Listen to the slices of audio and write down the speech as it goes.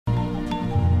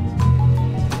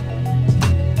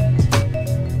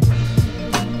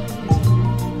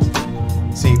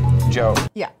Joe.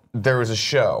 Yeah. There was a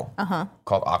show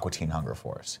called Aqua Teen Hunger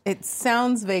Force. It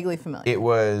sounds vaguely familiar. It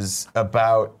was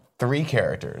about 3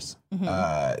 characters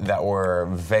that were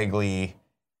vaguely.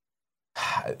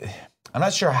 I'm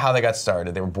not sure how they got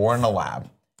started. They were born in a lab.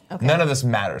 Okay. None of this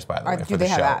matters, by the way, for do the they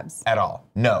show have abs? at all.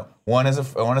 No. One is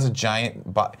a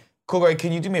giant. Cool, Greg.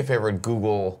 Can you do me a favor and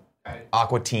Google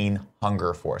Aqua Teen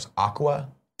Hunger Force? Aqua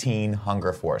Teen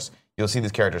Hunger Force. You'll see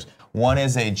these characters. One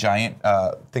is a giant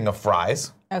thing of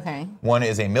fries. Okay. One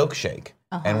is a milkshake,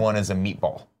 and one is a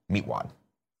meatwad.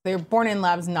 They were born in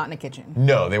labs, not in a kitchen.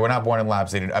 No, they were not born in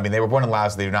labs. They were born in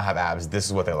labs. They do not have abs. This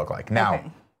is what they look like. Now,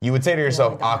 you would say to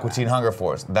yourself, Aqua Teen Hunger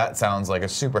Force. That sounds like a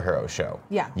superhero show.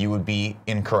 Yeah. You would be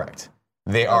incorrect.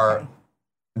 They are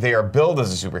billed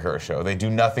as a superhero show. They do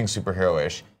nothing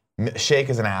superhero-ish. Shake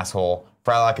is an asshole.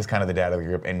 Frylock is kind of the dad of the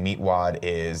group, and Meatwad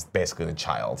is basically the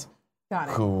child. Got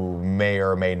it. Who may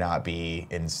or may not be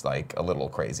a little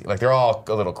crazy. Like they're all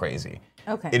a little crazy.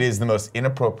 Okay. It is the most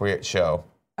inappropriate show.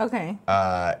 Okay.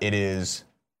 It is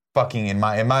fucking, in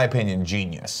my opinion,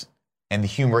 genius. And the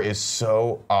humor is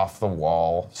so off the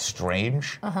wall,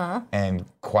 strange, and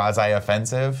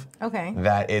quasi-offensive. Okay.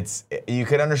 That you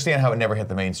could understand how it never hit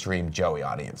the mainstream Joey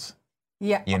audience.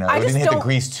 Yeah. You know, it didn't hit the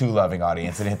Grease 2 loving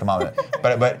audience. It didn't hit the mom.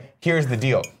 But here's the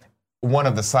deal. Two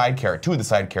of the side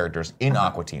characters in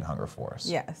Aqua Teen Hunger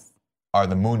Force are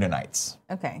the Mooninites.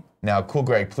 Okay. Now, Cool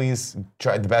Greg, please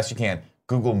try the best you can.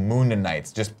 Google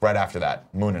Mooninites, just right after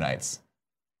that. Mooninites.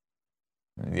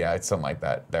 Yeah, it's something like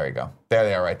that. There you go. There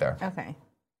they are right there. Okay.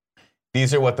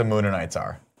 These are what the Mooninites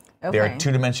are. Okay. They are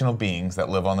 2-dimensional beings that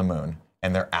live on the moon,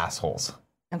 and they're assholes.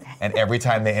 Okay. And every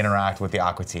time they interact with the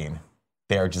Aqua Teen,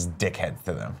 they are just dickheads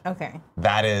to them. Okay.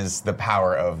 That is the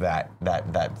power of that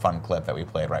fun clip that we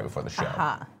played right before the show.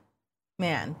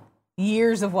 Man,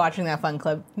 years of watching that fun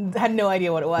clip. Had no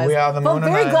idea what it was. We are the Mooninites.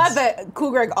 But very glad that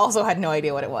Cool Greg also had no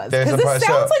idea what it was. Because this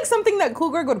sounds like something that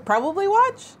Cool Greg would probably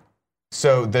watch.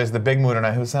 So there's the big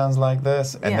Moonanite who sounds like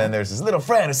this, and then there's this little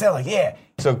friend who sounds like, yeah.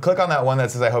 So click on that one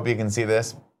that says, I hope you can see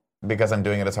this, because I'm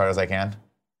doing it as hard as I can.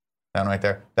 Down right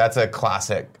there. That's a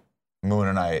classic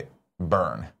Moonanite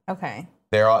burn. Okay.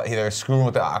 They're screwing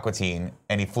with the Aqua Teen,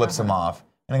 and he flips him off,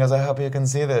 and he goes, I hope you can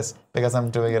see this, because I'm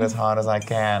doing it as hard as I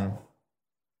can.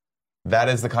 That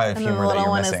is the kind of humor that you're missing. And the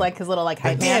little one is like his little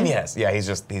hype man? Yes. Yeah, he's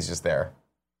just there.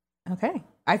 Okay.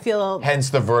 I feel... Hence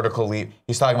the vertical leap.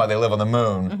 He's talking about they live on the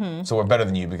moon, so we're better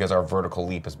than you because our vertical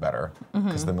leap is better,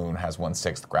 because the moon has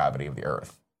 1/6 gravity of the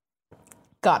Earth.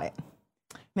 Got it.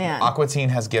 Man. Aqua Teen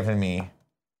has given me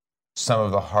some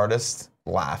of the hardest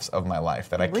laughs of my life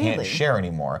that I can't share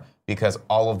anymore because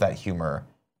all of that humor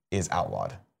is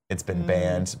outlawed. It's been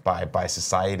banned by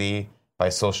society, by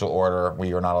social order, where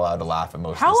you're not allowed to laugh at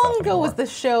most of the stuff How long ago anymore. was the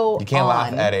show You can't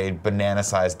laugh at a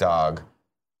banana-sized dog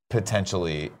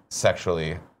potentially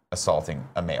sexually assaulting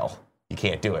a male. You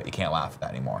can't do it. You can't laugh at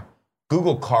that anymore.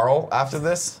 Google Carl after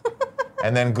this,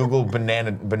 and then Google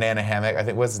banana hammock. I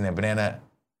think, what's his name? Banana.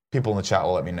 People in the chat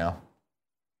will let me know.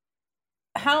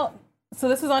 So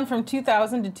this was on from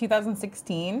 2000 to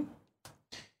 2016?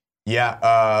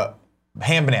 Yeah,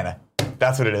 Hand Banana.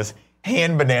 That's what it is.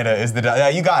 Hand Banana is the... Yeah,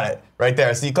 you got it right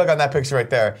there. So you click on that picture right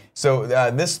there. So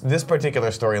this particular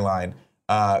storyline,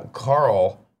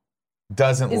 Carl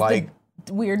doesn't like...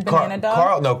 The weird banana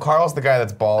dog? Carl's the guy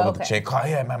that's bald with the chick.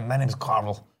 Yeah, my name's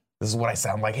Carl. This is what I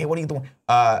sound like. Hey, what are you doing?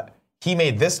 He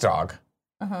made this dog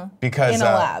because... In a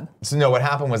lab. So no, what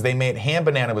happened was Hand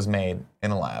Banana was made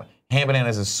in a lab. Hand Banana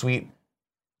is a sweet,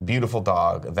 beautiful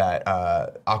dog that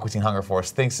Aqua Teen Hunger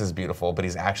Force thinks is beautiful, but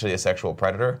he's actually a sexual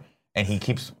predator, and he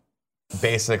keeps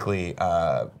basically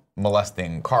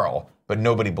molesting Carl, but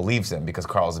nobody believes him because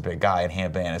Carl's a big guy, and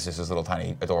Hand Banana is just this little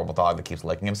tiny adorable dog that keeps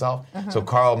licking himself. So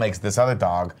Carl makes this other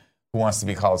dog who wants to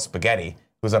be called Spaghetti,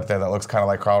 who's up there that looks kind of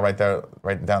like Carl right there,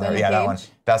 right down there. Yeah, that one.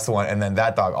 That's the one. And then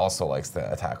that dog also likes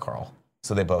to attack Carl.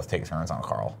 So they both take turns on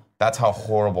Carl. That's how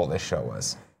horrible this show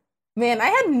was. Man, I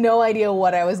had no idea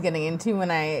what I was getting into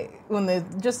when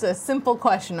just a simple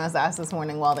question was asked this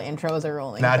morning while the intros are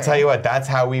rolling. Now, I tell you what, that's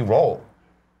how we roll.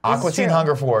 Aqua Teen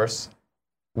Hunger Force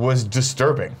was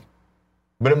disturbing,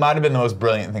 but it might have been the most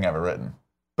brilliant thing ever written.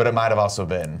 But it might have also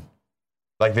been,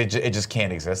 like, it just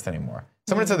can't exist anymore.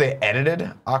 Someone said they edited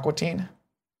Aqua Teen.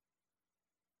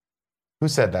 Who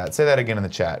said that? Say that again in the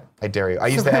chat. I dare you. I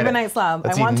used to edit. Suburbanite Slob.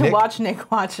 I want to watch Nick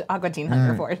watch Aqua Teen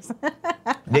Hunger Force.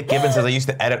 Nick Gibbons says, I used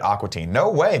to edit Aqua Teen. No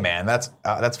way, man. That's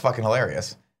fucking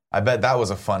hilarious. I bet that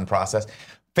was a fun process.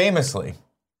 Famously,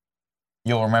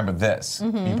 you'll remember this.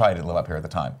 You probably didn't live up here at the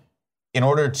time. In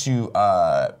order to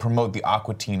promote the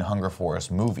Aqua Teen Hunger Force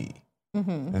movie,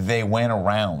 they went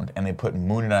around and they put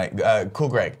Moonanite. Cool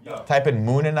Greg, type in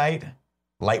Moonanite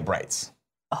light brights.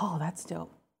 Oh, that's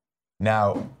dope.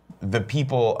 Now, the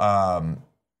people,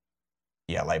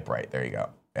 yeah, light bright. There you go.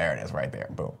 There it is, right there.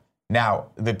 Boom. Now,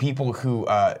 the people who,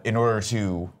 in order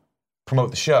to promote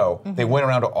the show, they went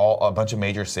around to a bunch of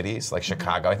major cities like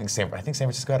Chicago. I think San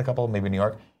Francisco had a couple, maybe New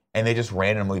York, and they just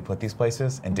randomly put these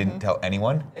places and didn't tell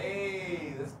anyone.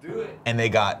 Hey, let's do it. And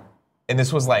and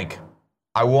this was like,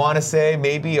 I want to say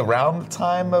maybe around the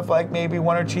time of like maybe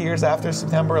 1 or 2 years after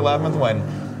September 11th, when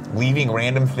leaving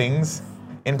random things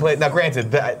in place. Now,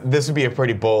 granted, this would be a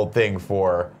pretty bold thing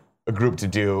for a group to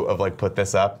do of like put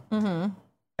this up and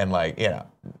like, you know,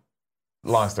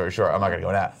 long story short, I'm not gonna go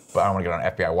on that, but I don't want to get on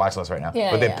an FBI watch list right now.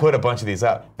 Yeah, but they put a bunch of these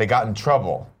up. They got in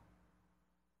trouble.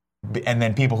 And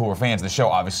then people who were fans of the show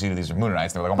obviously knew these are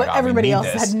Moonanites. They were like, oh my God, everybody else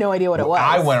this. had no idea what it was.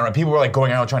 I went around, people were like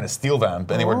going around trying to steal them,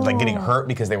 and they were like getting hurt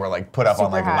because they were like put up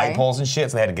on like light poles and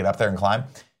shit, so they had to get up there and climb.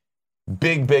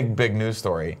 Big news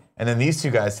story. And then these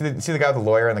two guys, see the guy with the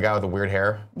lawyer and the guy with the weird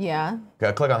hair? Yeah.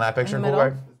 Click on that picture, cool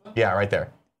guy. Yeah, right there.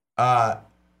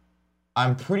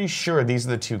 I'm pretty sure these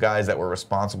are the two guys that were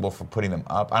responsible for putting them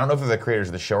up. I don't know if they're the creators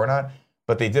of the show or not,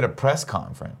 but they did a press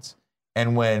conference.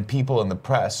 And when people in the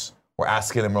press were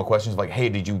asking them real questions like, hey,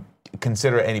 did you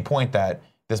consider at any point that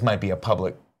this might be a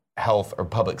public health or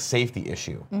public safety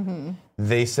issue?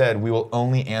 They said, we will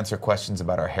only answer questions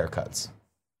about our haircuts.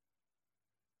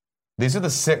 These are the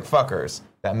sick fuckers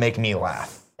that make me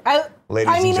laugh.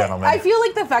 Ladies and gentlemen. I feel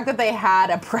like the fact that they had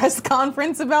a press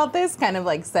conference about this kind of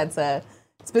like sets a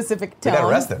specific tone. They got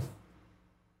arrested.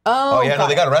 Oh yeah, no,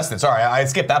 they got arrested. Sorry, I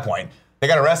skipped that point. They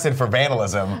got arrested for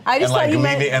vandalism and like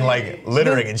leaving and like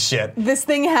littering and shit. This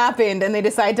thing happened, and they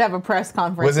decided to have a press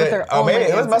conference. With their own maybe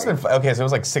it must have been okay. So it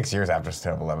was like 6 years after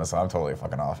September 11th. So I'm totally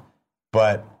fucking off.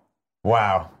 But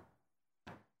wow,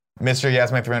 Mr.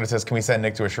 Yasmin 300 says, "Can we send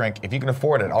Nick to a shrink? If you can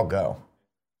afford it, I'll go."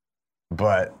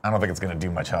 But I don't think it's gonna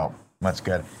do much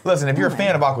good. Listen, if you're a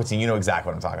fan of Aqua Teen, you know exactly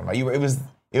what I'm talking about.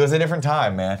 It was a different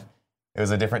time, man. It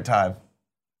was a different time.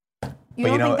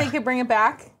 You don't think they could bring it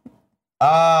back?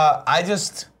 I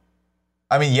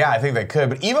mean, yeah, I think they could.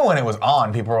 But even when it was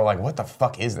on, people were like, what the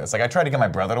fuck is this? Like, I tried to get my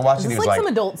brother to watch it. Is this like some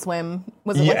Adult Swim?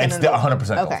 Was it it's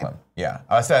 100% Adult Swim. Yeah.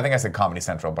 I think I said Comedy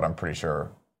Central, but I'm pretty sure.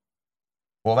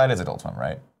 Well, that is Adult Swim,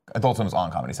 right? Adult Swim's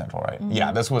on Comedy Central, right?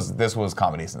 Yeah, this was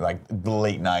comedy, like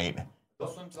late night.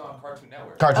 Adult Swim's on Cartoon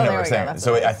Network. Cartoon Network, same.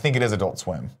 So I think it is Adult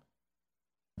Swim.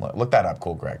 Look that up,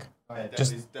 cool, Greg. Oh, yeah,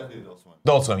 definitely Adult Swim.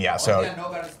 Adult Swim, yeah. So. All I know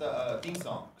about is the theme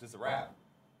song, because it's a rap.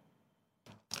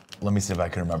 Let me see if I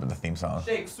can remember the theme song.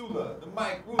 Sheikh Sula, the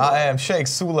mic ruler. I am Sheikh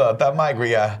Sula, the mic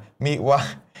ruler.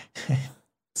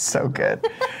 So good.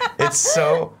 It's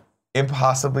so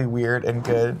impossibly weird and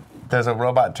good. There's a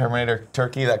robot Terminator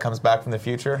turkey that comes back from the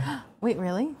future. Wait,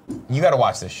 really? You got to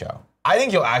watch this show. I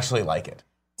think you'll actually like it.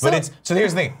 But so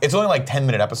here's the thing. It's only like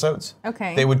 10-minute episodes.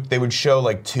 Okay. They would show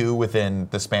like 2 within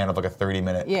the span of like a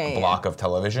 30-minute block of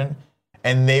television,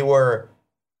 and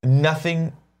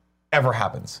nothing ever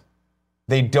happens.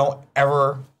 They don't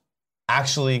ever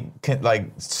actually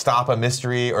like stop a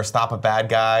mystery or stop a bad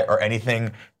guy or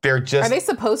anything. They're just. Are they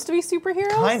supposed to be superheroes?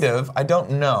 Kind of. I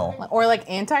don't know. Or like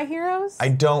anti-heroes? I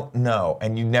don't know,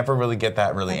 and you never really get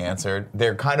that answered.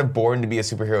 They're kind of born to be a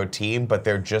superhero team, but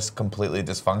they're just completely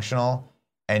dysfunctional.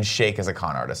 And Shake is a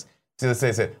con artist. So let's say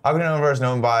Aqua Teen Hunger Force is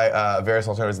known by various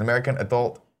alternatives. An American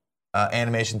adult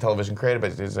animation television created,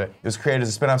 but it was created as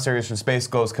a spin-off series from Space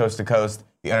Goes Coast to Coast.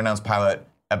 The unannounced pilot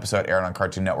episode aired on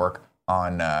Cartoon Network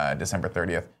on December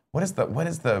 30th. What is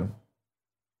the?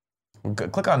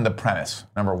 Click on the premise.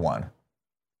 Number 1.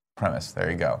 Premise. There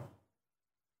you go.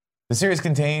 The series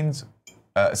centers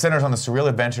on the surreal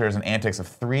adventures and antics of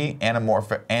 3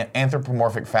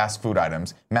 anthropomorphic fast food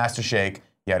items: Master Shake,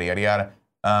 yada yada yada.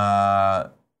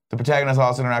 The protagonists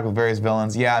also interact with various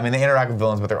villains. Yeah, I mean, they interact with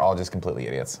villains, but they're all just completely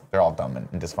idiots. They're all dumb and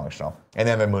dysfunctional. And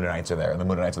then the Moonanites are there, and the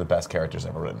Moonanites are the best characters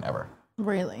ever written, ever.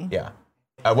 Really? Yeah.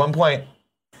 At one point,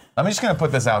 I'm just going to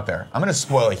put this out there. I'm going to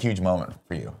spoil a huge moment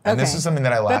for you. And this is something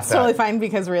that I laughed at. That's totally fine,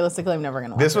 because realistically, I'm never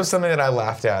going to watch This was something that I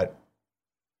laughed at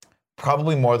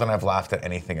probably more than I've laughed at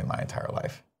anything in my entire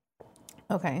life.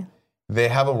 Okay. They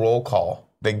have a roll call.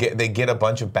 They get a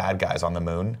bunch of bad guys on the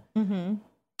moon.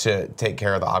 To take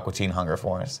care of the Aqua Teen Hunger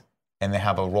Force, and they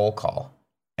have a roll call,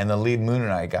 and the lead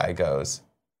Moonanite guy goes,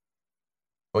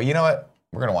 well, you know what?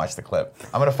 We're gonna watch the clip.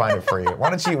 I'm gonna find it for you. Why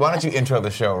don't you intro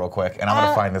the show real quick, and I'm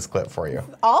gonna find this clip for you.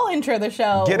 I'll intro the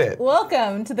show. Get it.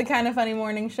 Welcome to the Kind of Funny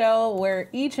Morning Show, where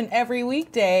each and every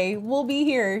weekday we'll be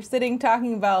here sitting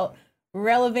talking about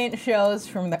relevant shows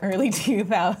from the early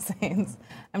 2000s.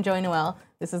 I'm Joey Noelle.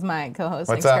 This is my co-host,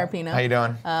 What's Nick up? Scarpino. How you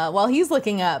doing? While he's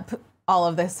looking up all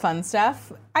of this fun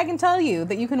stuff, I can tell you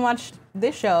that you can watch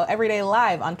this show every day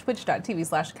live on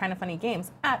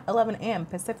twitch.tv/kindoffunnygames at 11 a.m.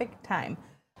 Pacific time.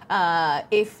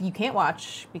 If you can't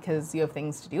watch because you have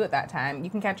things to do at that time, you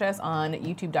can catch us on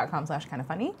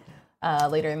youtube.com/kindoffunny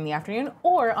later in the afternoon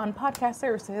or on podcast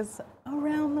services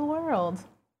around the world.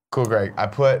 Cool, Greg. I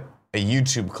put a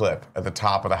YouTube clip at the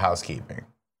top of the housekeeping.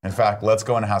 In fact, let's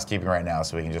go into housekeeping right now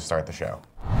so we can just start the show.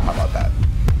 How about that?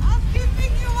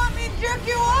 Housekeeping, you want me to jerk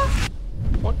you off?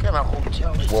 What kind of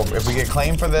hotel is Well, if we get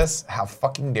claimed for this, how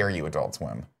fucking dare you, Adult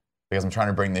Swim? Because I'm trying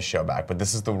to bring this show back, but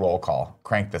this is the roll call.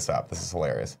 Crank this up. This is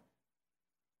hilarious.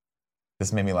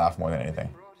 This made me laugh more than anything.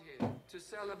 Brought here to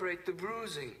celebrate the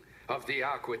bruising of the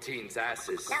Aqua Teens'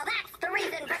 asses. Now that's the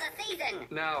reason for the season.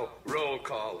 Now, roll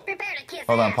call. Prepare to kiss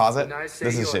Hold on, ass. pause it. When I say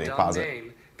This is your shitty. dumb Pause it.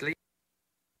 name, please.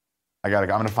 I'm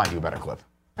gonna find you a better clip.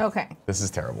 Okay. This is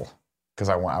terrible. Because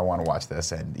I want to watch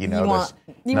this, and you know,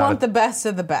 You want the best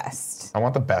of the best. I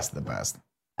want the best of the best.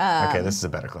 Okay, this is a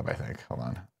better clip, I think. Hold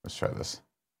on, let's try this.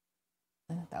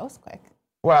 That was quick.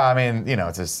 Well, I mean, you know,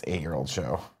 it's this 8-year-old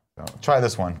show. So try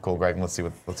this one, cool, Greg. And let's see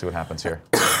what happens here.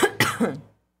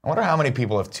 I wonder how many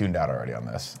people have tuned out already on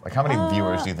this. Like, how many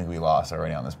viewers do you think we lost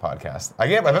already on this podcast? I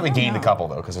bet we gained a couple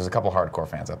though, because there's a couple hardcore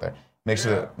fans out there. Make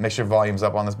sure volume's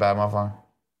up on this bad motherfucker.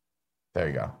 There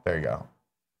you go.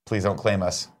 Please don't claim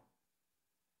us.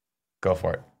 Go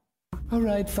for it. All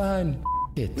right, fine.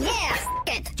 It. Yes,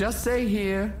 it. Just say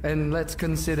here, and let's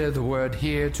consider the word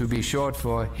here to be short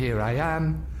for here I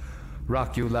am.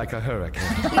 Rock you like a hurricane.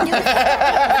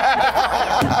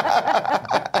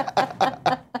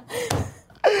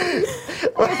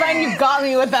 Fine, you got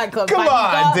me with that clip. Come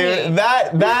on, dude.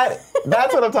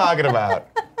 That's what I'm talking about.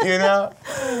 You know?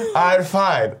 All right,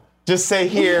 fine. Just say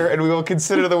here, and we will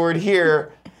consider the word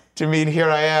here to mean here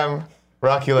I am.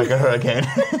 Rock you like a hurricane.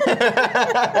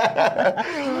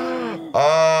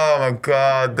 Oh my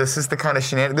God, this is the kind of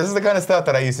this is the kind of stuff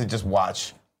that I used to just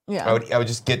watch. Yeah. I would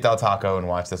just get Del Taco and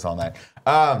watch this all night.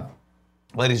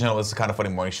 Ladies and gentlemen, this is Kind of Funny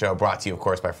Morning Show, brought to you, of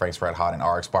course, by Frank's Red Hot and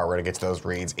RX Bar. We're going to get to those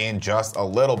reads in just a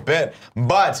little bit.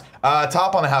 But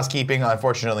top on the housekeeping,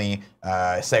 unfortunately,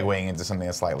 segueing into something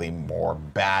that's slightly more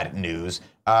bad news.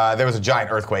 There was a giant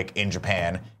earthquake in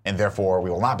Japan, and therefore we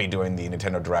will not be doing the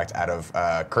Nintendo Direct out of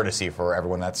courtesy for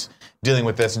everyone that's dealing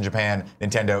with this in Japan.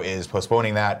 Nintendo is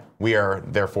postponing that. We are,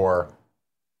 therefore,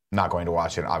 not going to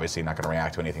watch it, obviously not going to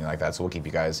react to anything like that, so we'll keep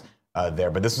you guys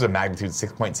there. But this was a magnitude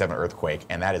 6.7 earthquake,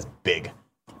 and that is big.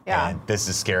 Yeah. And this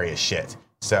is scary as shit.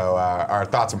 So our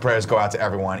thoughts and prayers go out to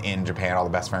everyone in Japan. All the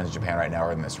best friends in Japan right now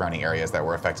are in the surrounding areas that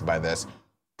were affected by this.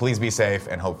 Please be safe,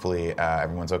 and hopefully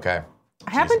everyone's okay.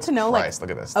 I happen to know Christ, look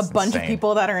at this. a It's bunch of insane.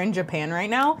 people that are in Japan right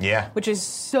now. Yeah. Which is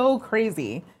so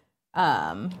crazy.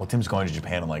 Well, Tim's going to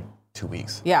Japan in like 2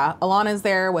 weeks. Yeah, Alana's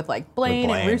there with like Blaine and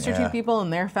Blaine, Rooster yeah. Teeth people,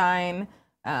 and they're fine.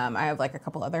 I have like a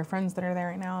couple other friends that are there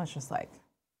right now. It's just like,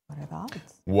 what are the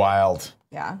odds? Wild.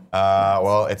 Yeah.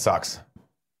 Well, it sucks.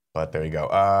 But there you go.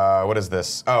 What is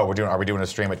this? Oh, are we doing a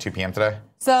stream at 2 p.m. today?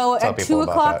 So Tell at people 2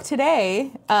 about o'clock that.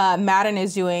 today, Madden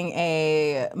is doing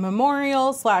a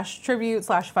memorial / tribute /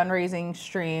 fundraising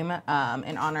stream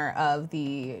in honor of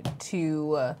the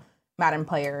 2 Madden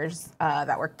players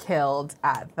that were killed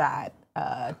at that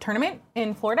tournament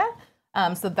in Florida.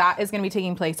 So that is going to be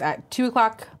taking place at 2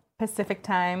 o'clock Pacific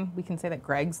time. We can say that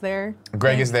Greg's there.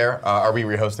 Greg is there. Are we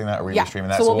rehosting that? Are we Yeah. restreaming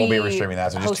that? So So we'll we'll be be restreaming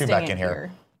that. So just tune hosting back it in here.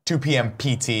 here. 2 p.m. PT.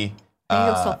 I think it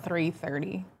was till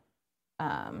 3:30.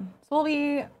 So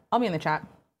I'll be in the chat.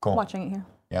 Cool. Watching it here.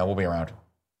 Yeah, we'll be around.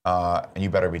 And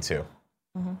you better be too.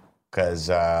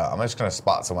 Because I'm just going to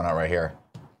spot someone out right here.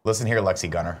 Listen here, Lexi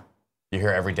Gunner. You're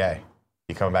here every day.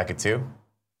 You coming back at 2?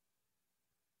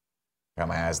 Got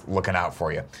my eyes looking out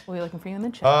for you. We'll be looking for you in the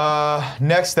chat.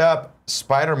 Next up,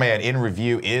 Spider-Man in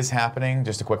review is happening.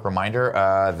 Just a quick reminder,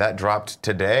 that dropped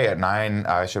today at 9.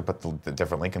 I should put the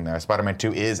different link in there. Spider-Man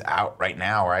 2 is out right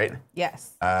now, right?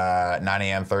 Yes. 9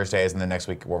 a.m. Thursdays, and then next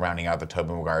week we're rounding out the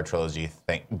Tobey Maguire trilogy.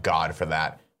 Thank God for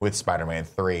that with Spider-Man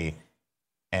 3.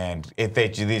 And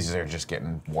these are just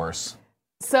getting worse.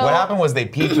 So What happened was they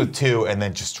peaked with 2 and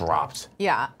then just dropped.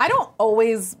 yeah, I don't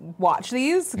always watch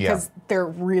these Yeah. because they're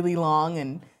really long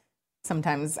and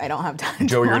sometimes I don't have time.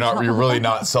 Joe, to you're watch you're all really of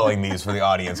not selling these for the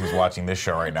audience who's watching this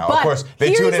show right now. But of course, they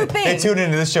here's tune the in. thing. They tune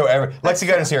into this show Lexi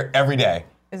Gunner's here every day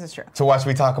This is true. to watch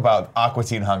me talk about Aqua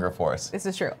Teen Hunger Force. This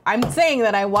is true. I'm saying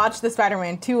that I watched the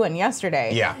Spider-Man 2 one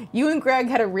yesterday. Yeah. You and Greg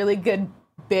had a really good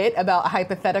bit about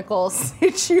hypothetical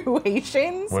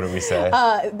situations. What did we say?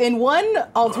 In one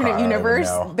alternate universe,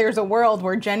 there's a world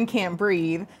where Jen can't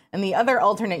breathe, and the other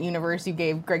alternate universe you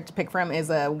gave Greg to pick from is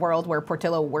a world where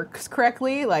Portillo works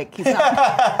correctly, like he's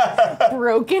not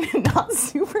broken and not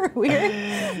super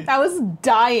weird. I was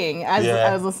dying as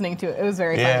I was listening to it. It was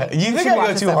very funny. You think I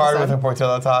go too hard with the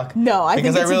Portillo talk? No, I think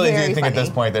it's because I really very do think funny. at this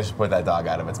point they should put that dog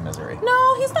out of its misery.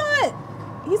 No, he's not.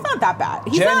 He's not that bad.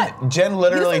 Jen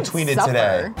literally he doesn't tweeted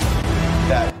suffer.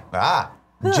 today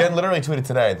Jen literally tweeted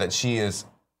today that she is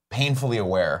painfully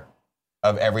aware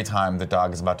of every time the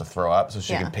dog is about to throw up, so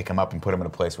she can pick him up and put him in a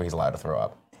place where he's allowed to throw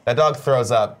up. That dog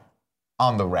throws up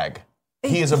on the reg.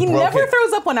 He never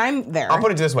throws up when I'm there. I'll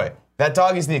put it this way. That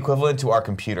dog is the equivalent to our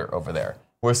computer over there.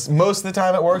 Where most of the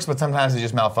time it works, but sometimes it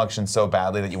just malfunctions so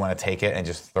badly that you want to take it and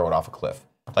just throw it off a cliff.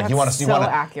 Like you want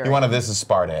to this is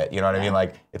Sparta it, you know what I mean?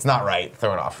 Like it's not right,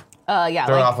 throw it off. Throw it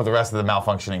off with the rest of the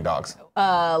malfunctioning dogs.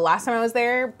 Last time I was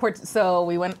there,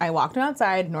 I walked him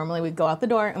outside. Normally we'd go out the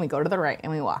door and we go to the right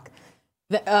and we walk.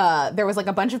 There was like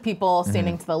a bunch of people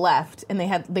standing to the left, and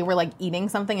they were like eating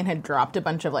something and had dropped a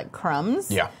bunch of like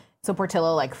crumbs. Yeah. So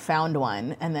Portillo like found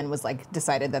one and then was like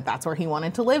decided that that's where he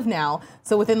wanted to live now.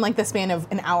 So within like the span of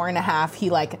an hour and a half, he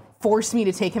like forced me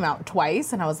to take him out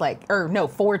twice, and I was like,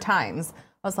 4 times.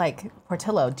 I was like,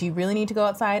 Portillo, do you really need to go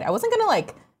outside? I wasn't gonna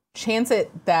like chance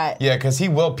it that. Yeah, because he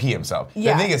will pee himself.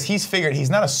 Yeah. The thing is, he's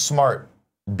not a smart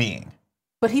being.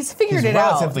 But he's figured He's it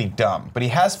out. relatively dumb, but he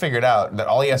has figured out that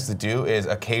all he has to do is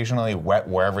occasionally wet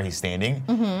wherever he's standing,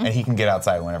 and he can get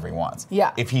outside whenever he wants.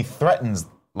 Yeah. If he threatens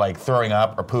like throwing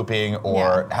up or pooping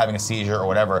or having a seizure or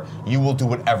whatever, you will do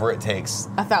whatever it takes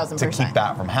 1,000% to keep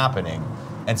that from happening.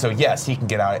 And so yes, he can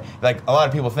get out. Like a lot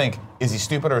of people think, is he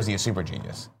stupid or is he a super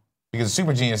genius? Because a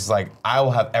super genius is like, I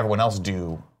will have everyone else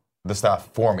do the stuff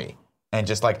for me. And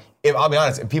just like, I'll be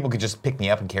honest, if people could just pick me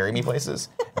up and carry me places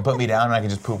and put me down and I could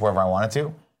just poop wherever I wanted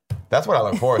to, that's what I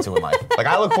look forward to in life. Like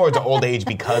I look forward to old age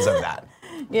because of that.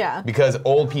 Yeah. Because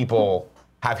old people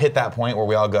have hit that point where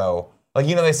we all go, like,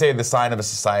 you know, they say the sign of a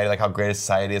society, like how great a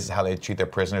society is how they treat their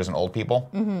prisoners and old people.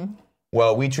 Mm-hmm.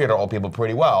 Well, we treat our old people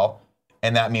pretty well,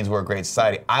 and that means we're a great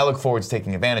society. I look forward to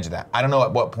taking advantage of that. I don't know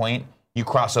at what point you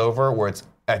cross over where it's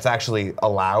actually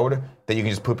allowed that you can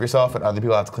just poop yourself and other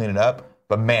people have to clean it up.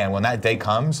 But man, when that day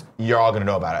comes, you're all gonna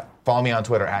know about it. Follow me on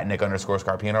Twitter at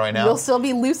Nick_Scarpino right now. You'll still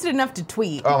be lucid enough to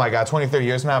tweet. Oh my God, 20, 30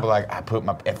 years from now, I'll be like,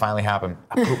 it finally happened.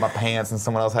 I pooped my pants and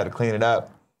someone else had to clean it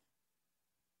up.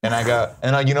 And I go,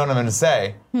 you know what I'm gonna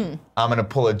say? I'm gonna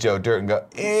pull a Joe Dirt and go,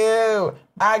 ew,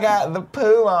 I got the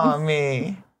poo on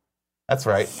me. That's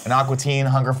right, an Aqua Teen,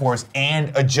 Hunger Force,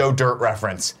 and a Joe Dirt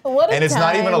reference. What a And it's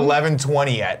not even time.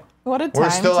 11:20 yet. What a time We're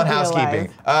still to in be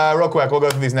housekeeping. Real quick, we'll go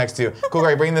through these next two. Cool,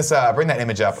 Greg, bring that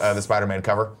image up, the Spider-Man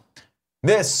cover.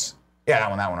 That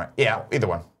one, right? Yeah, either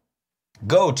one.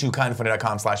 Go to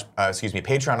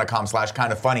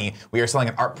patreon.com/kindoffunny. We are selling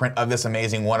an art print of this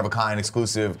amazing, one-of-a-kind,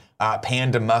 exclusive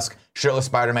Panda Musk shirtless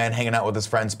Spider-Man hanging out with his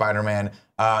friend Spider-Man.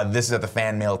 This is at the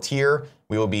fan mail tier.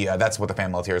 We will be, that's what the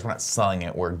fan mail tier is. We're not selling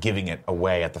it, we're giving it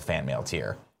away at the fan mail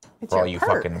tier. For all you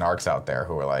fucking narcs out there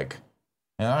who are like,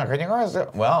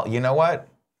 well, you know what?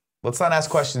 Let's not ask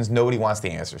questions nobody wants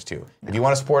the answers to. If you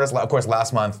want to support us, of course,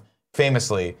 last month,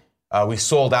 famously, we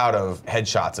sold out of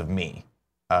headshots of me.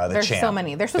 There's champ. so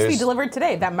many. They're supposed to be delivered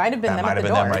today. That might have been them at the door.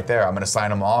 That might have been them right there. I'm going to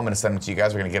sign them all. I'm going to send them to you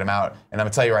guys. We're going to get them out. And I'm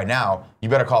going to tell you right now, you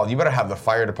better have the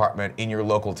fire department in your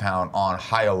local town on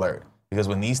high alert. Because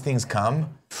when these things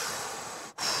come,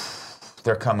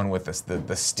 they're coming with us.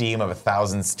 The steam of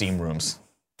 1,000 steam rooms.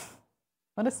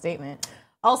 What a statement.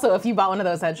 Also, if you bought one of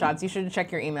those headshots, you should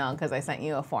check your email because I sent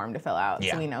you a form to fill out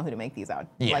so we know who to make these out.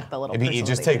 Yeah. Like the little You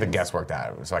just take the guesswork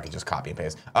out of it so I can just copy and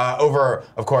paste. Over,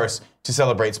 of course, to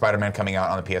celebrate Spider-Man coming out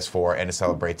on the PS4 and to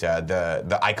celebrate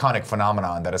the iconic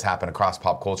phenomenon that has happened across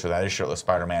pop culture, that is Shirtless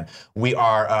Spider-Man, we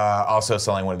are also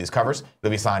selling one of these covers. It'll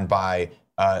be signed by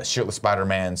Shirtless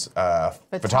Spider-Man's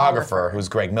photographer, who's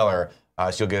Greg Miller.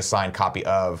 So you'll get a signed copy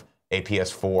of a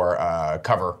PS4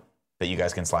 cover that you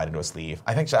guys can slide into a sleeve.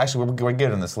 I think actually we're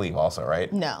getting the sleeve also,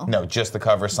 right? No, just the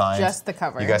cover signed. Just the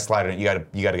cover. You guys slide it in. You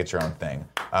got to get your own thing.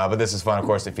 But this is fun. Of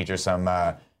course, it features some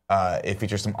art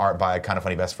by Kind of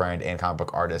Funny best friend and comic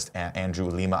book artist Andrew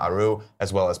Lima Aru,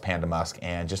 as well as Panda Musk,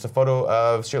 and just a photo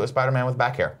of shirtless Spider-Man with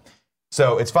back hair.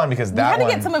 So it's fun because that you had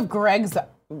to get some of Greg's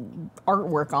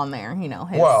artwork on there. You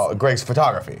know. Greg's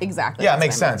photography. Exactly. Yeah, it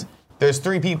makes sense. There's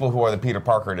 3 people who are the Peter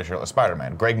Parker to shirtless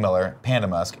Spider-Man: Greg Miller, Panda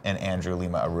Musk, and Andrew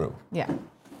Lima Aru. Yeah.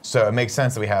 So it makes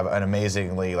sense that we have an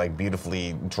amazingly,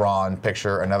 beautifully drawn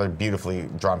picture, another beautifully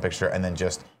drawn picture, and then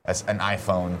just as an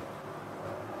iPhone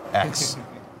X.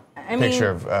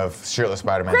 picture of shirtless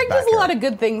Spider-Man. Greg does a lot of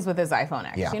good things with his iPhone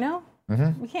X, Yeah. you know?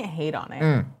 We can't hate on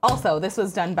it. Also, this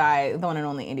was done by the one and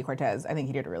only Andy Cortez. I think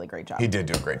he did a really great job. He did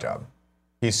do a great job.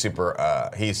 He's super,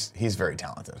 he's very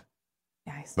talented.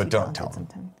 Yeah, he's But too don't talented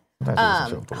tell him.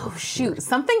 sometimes. Oh, shoot.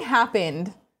 Something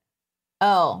happened.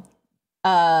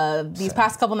 These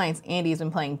past couple nights, Andy's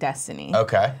been playing Destiny.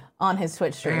 Okay. On his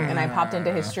Twitch stream, and I popped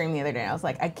into his stream the other day. And I was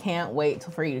like, I can't wait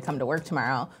for you to come to work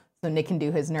tomorrow so Nick can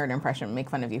do his nerd impression and make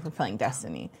fun of you for playing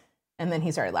Destiny. And then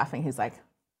he started laughing. He's like,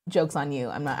 joke's on you.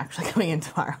 I'm not actually coming in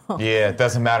tomorrow. Yeah, it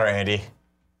doesn't matter, Andy.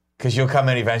 Because you'll come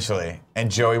in eventually,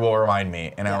 and Joey will remind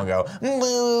me, and I will go,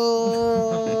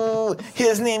 "Moo,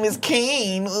 his name is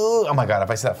Kane." Ooh. Oh my God,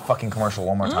 if I say that fucking commercial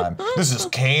one more time. This is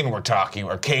Kane we're talking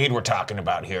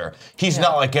about here. He's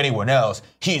not like anyone else.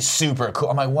 He's super cool.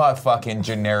 I'm like, what fucking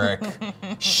generic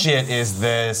shit is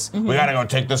this? We gotta go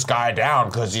take this guy down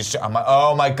because he's, I'm like,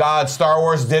 oh my God, Star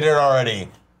Wars did it already.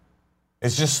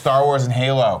 It's just Star Wars and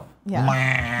Halo. Yeah.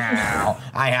 Wow.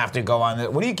 I have to go on this.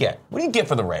 What do you get? What do you get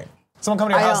for the raid? Someone come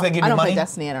to your house, they give you money? I don't play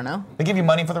Destiny, I don't know. They give you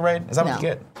money for the raid? Is that what you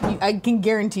get? I can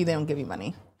guarantee they don't give you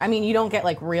money. I mean, you don't get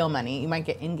like real money. You might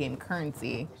get in-game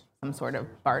currency, some sort of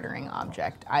bartering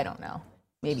object. I don't know.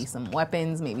 Maybe some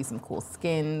weapons, maybe some cool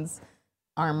skins,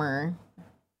 armor,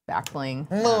 back bling.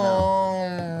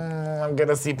 I'm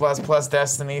gonna C++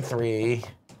 Destiny 3.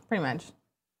 Pretty much.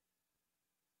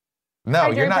 No,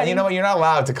 you're not. You know what? You're not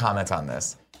allowed to comment on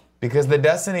this because the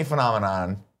Destiny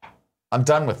phenomenon. I'm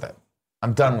done with it.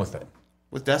 I'm done with it.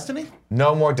 With Destiny?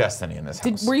 No more Destiny in this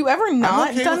house. Were you ever not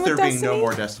I'm okay done with with there Destiny? being no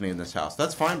more Destiny in this house.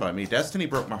 That's fine by me. Destiny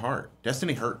broke my heart.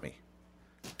 Destiny hurt me.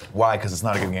 Why? Because it's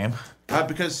not a good game?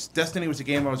 Because Destiny was a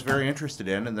game I was very interested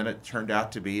in, and then it turned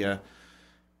out to be a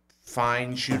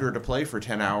fine shooter to play for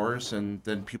 10 hours, and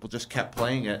then people just kept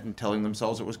playing it and telling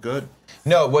themselves it was good.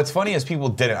 No, what's funny is people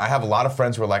didn't. I have a lot of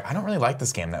friends who are like, I don't really like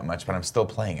this game that much, but I'm still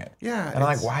playing it. Yeah. And I'm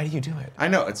like, why do you do it? I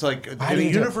know. It's like Why in do a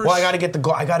you do it? universe. Well, I gotta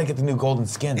get the new golden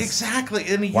skins. Exactly. In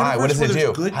a universe Why? What does where it there's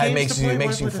do? good It games makes to you play, it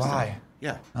makes why you play Destiny? fly.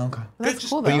 Yeah. Okay. That's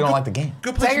cool, But you though. don't like the game.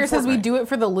 Go play Dagger some says we Fortnite. do it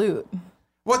for the loot.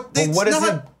 What? But It's what is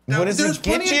not, it? What does there's it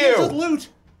get plenty you? of games with loot.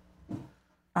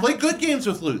 Play good games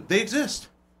with loot. They exist.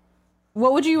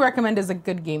 What would you recommend as a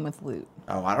good game with loot?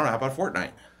 Oh, I don't know. How about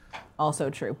Fortnite? Also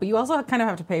true. But you also kind of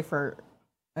have to pay for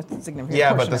a significant Yeah,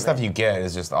 but portion the of stuff it. you get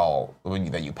is just all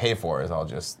that you pay for is all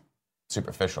just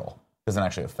superficial. Doesn't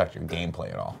actually affect your gameplay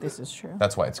at all. This is true.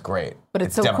 That's why it's great. But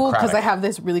it's so cool because democratic. I have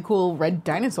this really cool red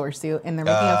dinosaur suit, and they're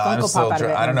making a Funko Pop out of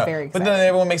it. I don't and know. I'm very But excited. then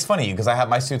everyone makes fun of you because I have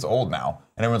my suit's old now,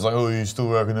 and everyone's like, "Oh, you still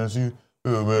rocking that suit?" Oh,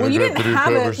 man, Well, you didn't have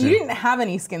cover it. suit." You didn't have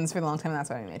any skins for a long time. That's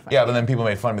why I made fun. Yeah, of but then people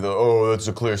made fun of me. They're like, "Oh, that's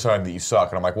a clear sign that you suck."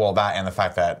 And I'm like, "Well, that and the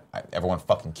fact that everyone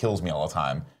fucking kills me all the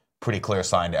time, pretty clear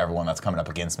sign to everyone that's coming up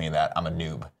against me that I'm a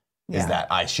noob. Is that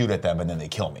I shoot at them and then they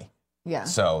kill me. Yeah.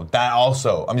 So that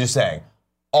also, I'm just saying,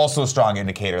 also a strong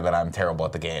indicator that I'm terrible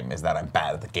at the game is that I'm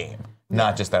bad at the game.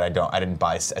 Not just that I didn't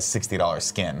buy a $60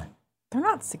 skin. They're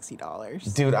not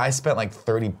 $60. Dude, I spent like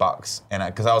 $30 and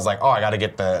because I was like, oh, I got to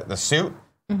get the suit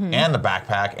and the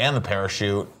backpack and the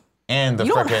parachute and the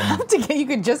You don't frickin' have to get. You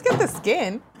could just get the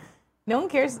skin. No one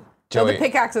cares. Joey- the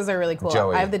pickaxes are really cool.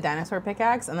 Joey. I have the dinosaur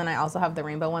pickaxe, and then I also have the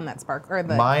rainbow one that sparkles.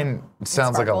 Mine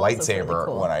sounds like a sparkles, so it's lightsaber really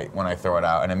cool. when I throw it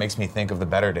out, and it makes me think of the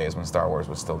better days when Star Wars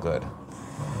was still good.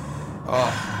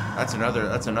 Oh, that's another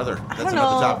know.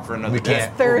 topic for another We day.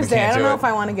 can't. Thursday. can't I don't do know it. if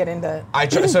I want to get into.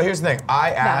 So here's the thing.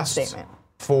 I asked statement.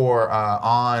 for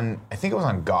I think it was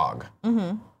on GOG.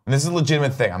 And this is a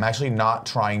legitimate thing. I'm actually not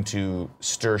trying to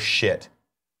stir shit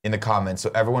in the comments,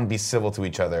 so everyone be civil to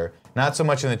each other. Not so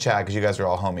much in the chat because you guys are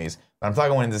all homies, but I'm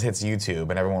talking when this hits YouTube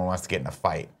and everyone wants to get in a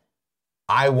fight.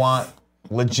 I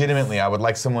would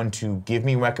like someone to give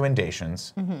me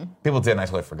recommendations. People did, and I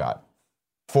totally forgot.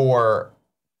 For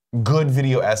good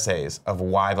video essays of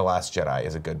why The Last Jedi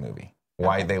is a good movie.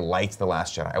 Why they liked The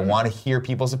Last Jedi. I want to hear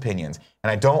people's opinions, and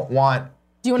I don't want.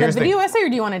 Do you want a here's the video thing. essay or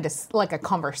do you want a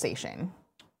conversation?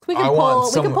 We I can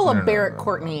want pull a no, Barrett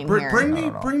Courtney in here.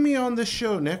 Bring me on this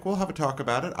show, Nick. We'll have a talk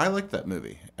about it. I like that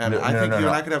movie, and I think you and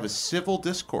I could have a civil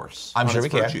discourse. I'm on sure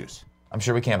its we can. virtues. I'm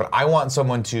sure we can, but I want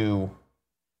someone to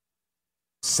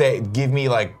give me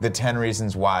like the 10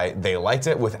 reasons why they liked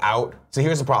it without. So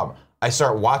here's the problem. I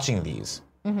start watching these,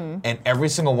 and every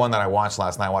single one that I watched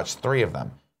last night, I watched 3 of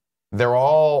them.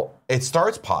 It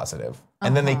starts positive,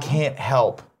 and then they can't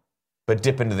help but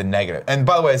dip into the negative. And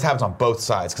by the way, this happens on both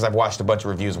sides, because I've watched a bunch of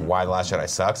reviews of why The Last Jedi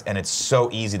sucks, and it's so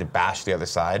easy to bash the other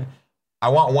side. I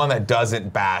want one that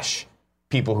doesn't bash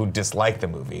people who dislike the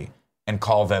movie and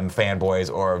call them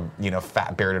fanboys or,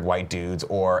 fat bearded white dudes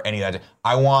or any of that.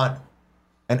 I want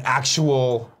an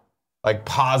actual like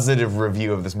positive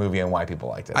review of this movie and why people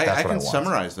liked it. That's I what I can want.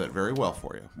 summarize that very well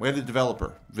for you. We had a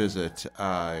developer visit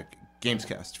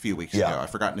Gamescast a few weeks ago. I've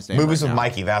forgotten his name. Movies right with now.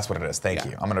 Mikey. That's what it is. Thank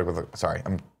you. I'm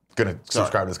gonna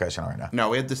subscribe to this guy's channel right now. No,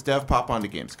 we had this dev pop onto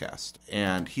Gamescast,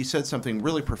 and he said something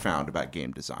really profound about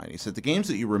game design. He said the games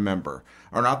that you remember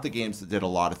are not the games that did a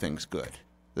lot of things good.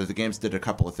 They're the games that did a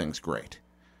couple of things great.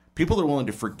 People are willing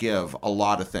to forgive a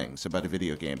lot of things about a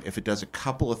video game if it does a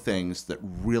couple of things that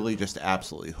really just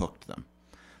absolutely hooked them.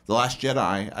 The Last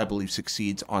Jedi, I believe,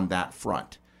 succeeds on that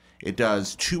front. It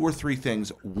does 2 or 3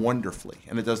 things wonderfully,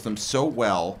 and it does them so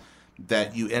well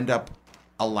that you end up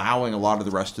allowing a lot of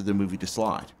the rest of the movie to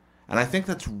slide. And I think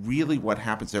that's really what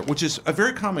happens there, which is a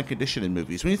very common condition in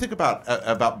movies. When you think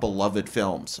about beloved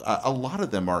films, a lot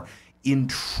of them are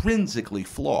intrinsically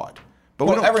flawed. But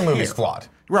we don't every care. movie's flawed.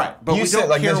 Right, but we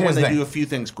don't care when they do a few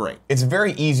things great. It's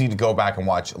very easy to go back and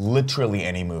watch literally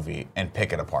any movie and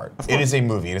pick it apart. It is a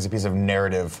movie. It is a piece of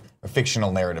narrative,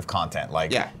 fictional narrative content.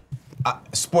 Like,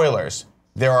 spoilers.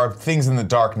 There are things in The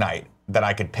Dark Knight that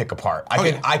I could pick apart.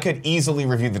 I could easily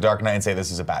review The Dark Knight and say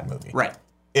this is a bad movie. Right.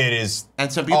 It is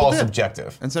and some people all did.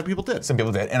 subjective. And some people did. Some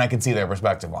people did. And I can see their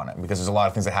perspective on it because there's a lot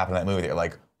of things that happen in that movie that you're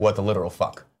like, what the literal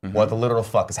fuck? What the literal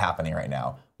fuck is happening right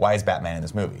now? Why is Batman in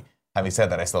this movie? Having said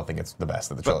that, I still think it's the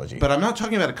best of the trilogy. But I'm not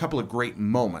talking about a couple of great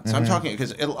moments. I'm talking,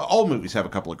 because all movies have a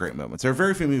couple of great moments. There are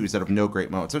very few movies that have no great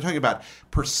moments. I'm talking about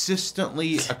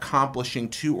persistently accomplishing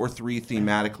 2 or 3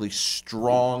 thematically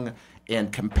strong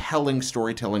and compelling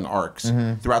storytelling arcs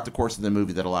throughout the course of the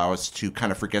movie that allow us to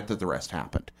kind of forget that the rest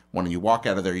happened. When you walk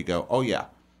out of there, you go, oh yeah,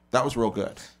 that was real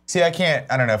good. See, I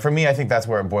don't know. For me, I think that's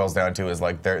where it boils down to is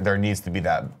like there needs to be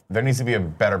a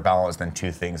better balance than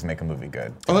 2 things make a movie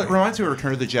good. Well, it reminds me of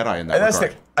Return of the Jedi in that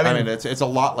regard. I mean, it's a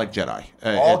lot like Jedi.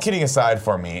 All kidding aside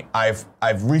for me, I've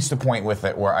reached a point with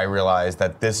it where I realize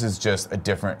that this is just a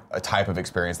type of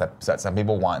experience that some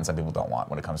people want and some people don't want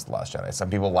when it comes to The Last Jedi. Some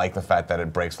people like the fact that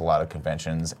it breaks a lot of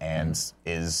conventions and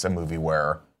is a movie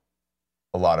where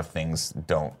a lot of things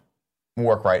don't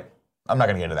work right. I'm not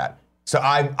going to get into that. So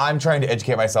I'm trying to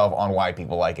educate myself on why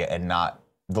people like it and not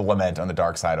the lament on the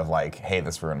dark side of like, hey,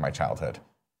 this ruined my childhood.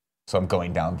 So I'm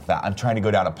going down that. I'm trying to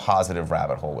go down a positive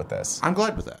rabbit hole with this. I'm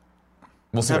glad with that.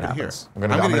 We'll see what happens. I'm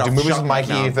going to do movies with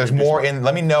Mikey. If there's more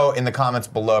let me know in the comments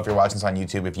below if you're watching this on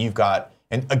YouTube. If you've got,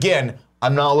 and again,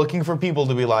 I'm not looking for people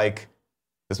to be like,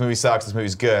 this movie sucks, this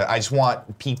movie's good. I just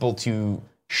want people to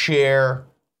share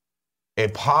a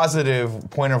positive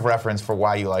point of reference for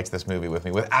why you liked this movie with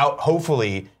me without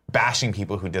hopefully bashing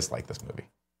people who dislike this movie.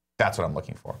 That's what I'm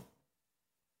looking for.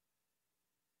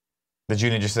 The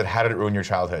Junior just said, how did it ruin your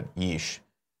childhood? Yeesh.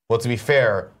 Well, to be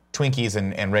fair, Twinkies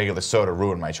and regular soda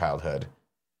ruined my childhood.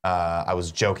 I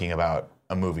was joking about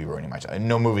a movie ruining my childhood.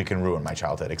 No movie can ruin my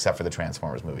childhood except for the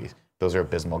Transformers movies. Those are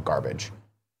abysmal garbage.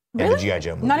 Really? And the G.I.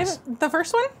 Joe movies. Not even the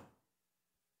first one?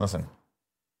 Listen,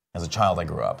 as a child I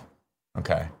grew up,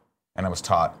 okay? And I was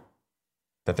taught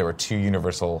that there were 2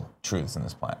 universal truths on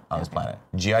this planet.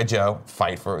 G.I. Joe, they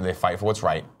fight for what's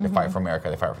right. They fight for America,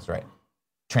 they fight for what's right.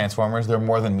 Transformers, they're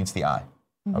more than meets the eye,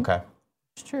 okay?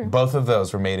 It's true. Both of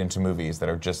those were made into movies that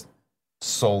are just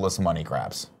soulless money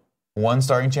grabs. One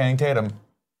starring Channing Tatum.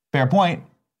 Fair point.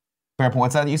 Fair point.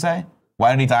 What's that you say?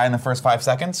 Why did he die in the first 5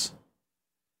 seconds?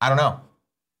 I don't know.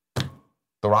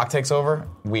 The Rock takes over?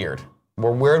 Weird.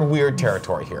 We're in weird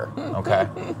territory here, okay?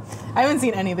 I haven't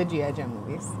seen any of the G.I. Joe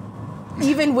movies,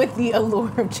 even with the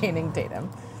allure of Channing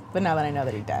Tatum. But now that I know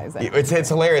that he dies, it's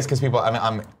hilarious because people. I mean,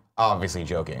 I'm obviously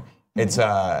joking. It's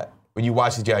when you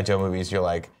watch the G.I. Joe movies, you're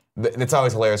like, it's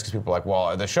always hilarious because people are like,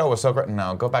 well, the show was so great.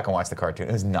 No, go back and watch the cartoon.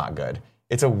 It was not good.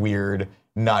 It's a weird,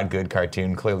 not good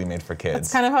cartoon, clearly made for kids.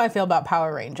 That's kind of how I feel about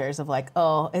Power Rangers. Of like,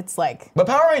 oh, it's like. But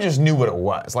Power Rangers knew what it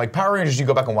was. Like Power Rangers, you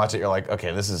go back and watch it, you're like,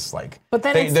 okay, this is like. But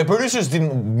then the producers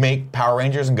didn't make Power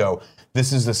Rangers and go,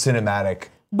 this is a cinematic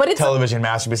television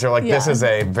masterpiece. They're like, this is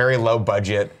a very low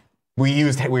budget. We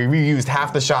reused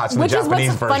half the shots in the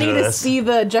Japanese version of this. Which is what's funny to see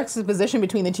the juxtaposition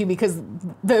between the two because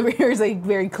there is a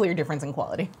very clear difference in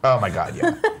quality. Oh my God,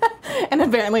 yeah. And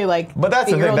apparently, like, but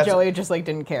that's 8-year-old Joey just like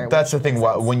didn't care. That's the thing.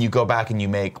 When you go back and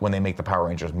when they make the Power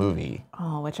Rangers movie,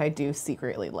 which I do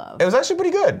secretly love. It was actually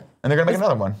pretty good, and they're gonna make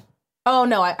another one. Oh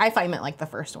no, I thought you meant like the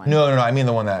first one. No, I mean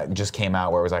the one that just came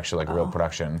out where it was actually like real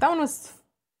production. That one was.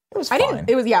 It was fine.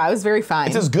 It was very fine.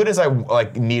 It's as good as I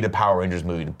need a Power Rangers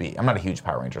movie to be. I'm not a huge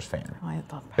Power Rangers fan. Oh, I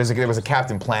thought there was a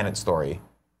Captain Planet story.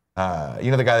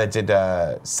 You know the guy that did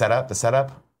The Setup?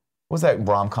 What was that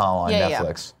rom-com on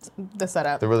Netflix? Yeah. The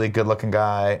Setup. The really good-looking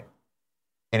guy.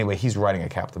 Anyway, he's writing a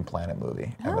Captain Planet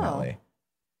movie, evidently,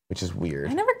 which is weird.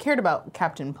 I never cared about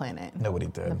Captain Planet. Nobody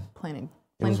did. Planeteers?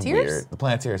 It was weird. The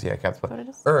Planeteers, yeah, Captain Planet. What it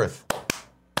is? Earth.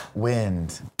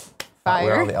 wind, fire.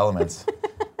 Where are all the elements?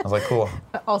 I was like, cool.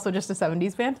 Also just a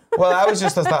 70s band? Well, I was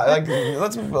just thought, like,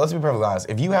 let's be perfectly honest.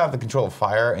 If you have the control of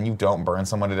fire and you don't burn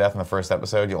someone to death in the first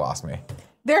episode, you lost me.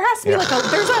 There has to be you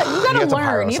gotta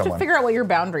learn. You have someone. to figure out what your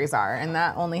boundaries are, and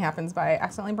that only happens by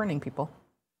accidentally burning people.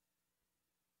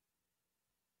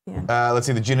 Yeah. Let's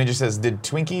see, the Gina just says, did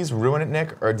Twinkies ruin it,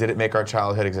 Nick, or did it make our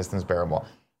childhood existence bearable?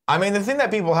 I mean, the thing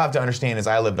that people have to understand is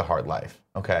I lived a hard life,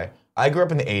 okay? I grew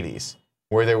up in the 80s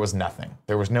where there was nothing.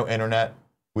 There was no internet.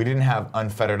 We didn't have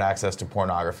unfettered access to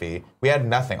pornography. We had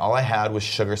nothing. All I had was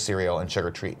sugar cereal and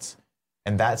sugar treats.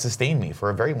 And that sustained me for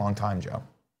a very long time, Joe.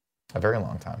 A very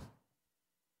long time.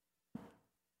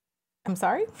 I'm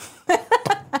sorry?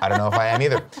 I don't know if I am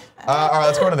either. All right,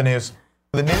 let's go into the news.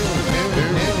 The news.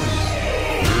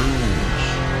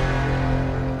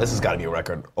 This has got to be a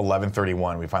record.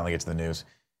 11:31, we finally get to the news.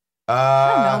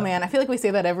 I don't know, man. I feel like we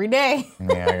say that every day.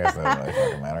 Yeah, I guess that doesn't really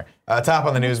fucking matter. Top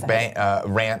on the news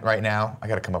rant right now. I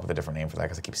got to come up with a different name for that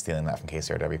because I keep stealing that from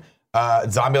KCRW.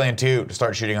 Zombieland 2 to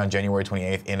start shooting on January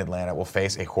 28th in Atlanta will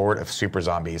face a horde of super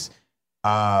zombies.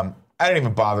 I didn't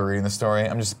even bother reading the story.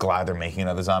 I'm just glad they're making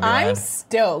another Zombieland. I'm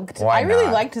stoked. Why I really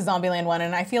not? liked Zombieland 1,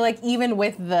 and I feel like even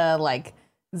with the like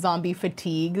zombie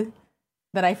fatigue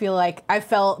that I feel like I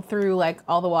felt through like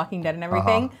all the Walking Dead and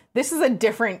everything, this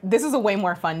is a way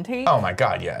more fun take. Oh my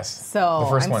God, yes. So the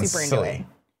first I'm one's super silly. into it.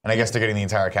 And I guess they're getting the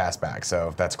entire cast back,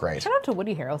 so that's great. Shout out to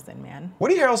Woody Harrelson, man.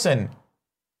 Woody Harrelson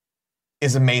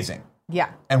is amazing.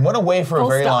 Yeah. And went away for Full a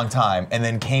very stop. long time and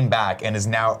then came back and is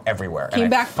now everywhere. Came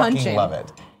and back I fucking punching. love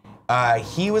it.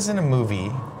 He was in a movie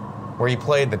where he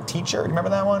played the teacher. Do you remember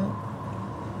that one?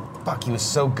 Fuck, he was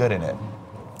so good in it.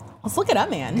 Let's look it up,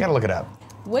 man. You gotta look it up.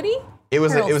 Woody It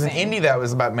was an Harrelson. indie that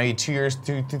was about maybe 3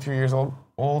 years old,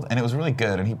 and it was really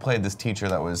good. And he played this teacher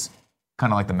that was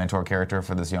kind of like the mentor character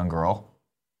for this young girl.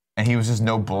 And he was just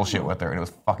no bullshit with her, and it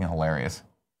was fucking hilarious.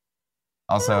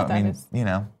 Also, what I mean, that is. you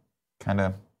know, kind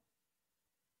of.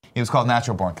 It was called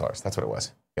Natural Born Killers. That's what it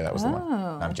was. Yeah, that was the one.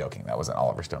 Oh. I'm joking. That was an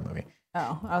Oliver Stone movie.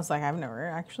 Oh, I was like, I've never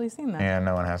actually seen that. And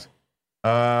no one has.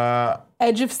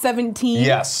 Edge of 17.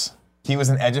 Yes. He was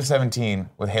in Edge of 17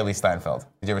 with Haley Steinfeld.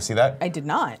 Did you ever see that? I did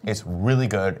not. It's really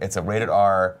good. It's a rated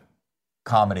R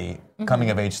comedy, coming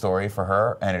of age story for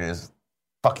her, and it is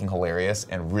fucking hilarious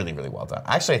and really, really well done.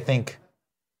 Actually, I think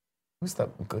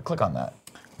click on that.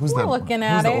 Who's We're looking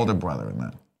at the it. older brother in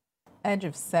that? Edge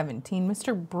of 17,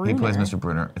 Mr. Bruner. He plays Mr.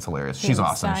 Bruner. It's hilarious. She's Haley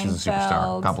awesome. She's a superstar.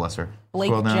 Steinfeld. God bless her. Blake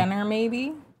Scroll down. Jenner,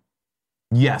 maybe?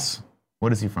 Yes.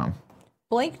 What is he from?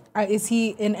 Blake, is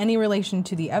he in any relation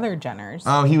to the other Jenners?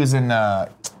 Oh, he was in the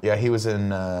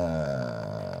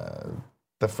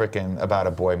frickin' About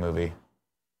a Boy movie.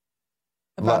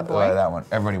 About a Boy? That one.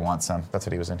 Everybody Wants Some. That's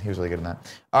what he was in. He was really good in that.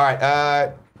 All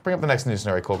right, bring up the next news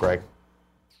story, Cole Greg.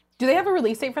 Do they have a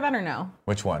release date for that or no?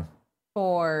 Which one?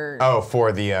 For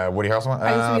For the Woody Harrelson one?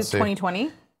 I assume let's it's see.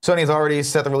 2020. Sony has already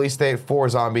set the release date for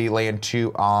Zombieland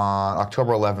 2 on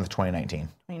October 11th, 2019.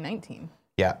 2019.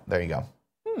 Yeah, there you go.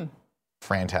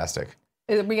 Fantastic.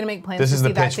 Are we gonna make plans? This to is the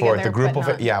see that pitch for it. together, The group but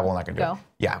will not yeah, we're not going to do go? it.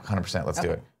 Yeah, 100%. Let's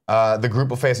do Okay. it. The group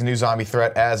will face a new zombie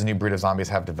threat as a new breed of zombies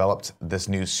have developed. This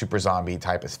new super zombie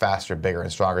type is faster, bigger,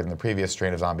 and stronger than the previous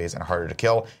strain of zombies and harder to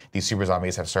kill. These super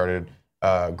zombies have started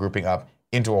grouping up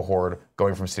into a horde,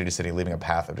 going from city to city, leaving a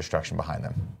path of destruction behind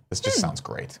them. This just sounds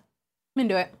great. I'm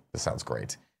into it. This sounds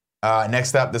great.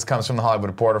 Next up, this comes from the Hollywood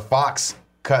Reporter. Fox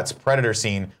cuts Predator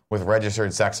scene with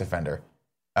registered sex offender.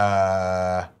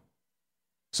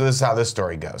 So this is how this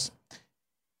story goes.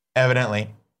 Evidently,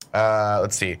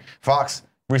 let's see. Fox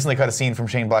recently cut a scene from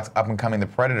Shane Black's up-and-coming The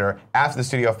Predator after the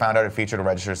studio found out it featured a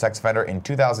registered sex offender. In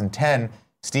 2010,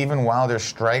 Stephen Wilder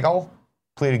Stragle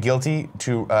pleaded guilty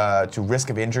to risk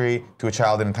of injury to a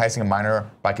child and enticing a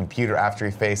minor by computer after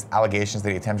he faced allegations that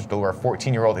he attempted to lure a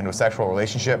 14-year-old into a sexual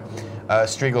relationship.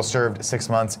 Stragle served 6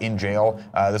 months in jail.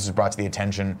 This was brought to the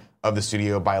attention of the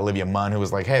studio by Olivia Munn, who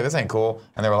was like, hey, this ain't cool.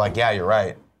 And they were like, yeah, you're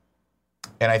right.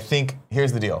 And I think,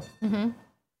 here's the deal. I'm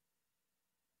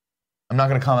not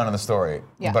going to comment on the story,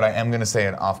 but I am going to say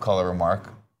an off-color remark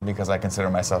because I consider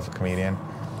myself a comedian.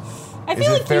 I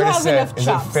feel like you have enough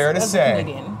chops Is it fair to as a say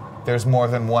comedian. there's more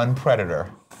than one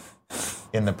Predator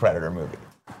in the Predator movie?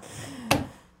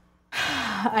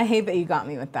 I hate that you got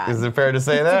me with that. Is it fair to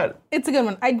say that? It's a good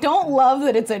one. I don't love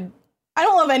that I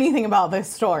don't love anything about this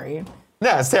story.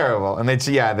 No, it's terrible. And they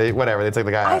took the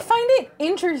guy I out. find it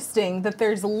interesting that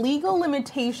there's legal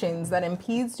limitations that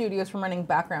impede studios from running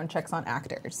background checks on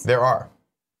actors. There are.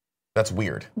 That's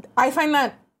weird. I find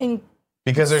that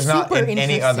Because there's not Super in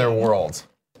any other interesting. world.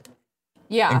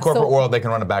 Yeah. In corporate world, they can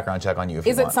run a background check on you if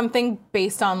you want. Is it something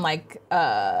based on like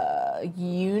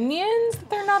unions that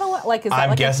they're not allowed? Like, is that I'm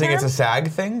like guessing it's a SAG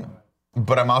thing,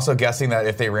 but I'm also guessing that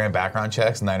if they ran background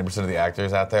checks, 90% of the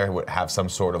actors out there would have some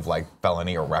sort of like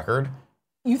felony or record.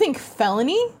 You think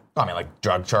felony? I mean, like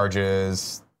drug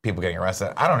charges, people getting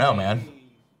arrested. I don't know, man.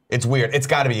 It's weird. It's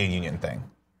got to be a union thing.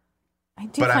 I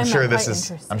do find that quite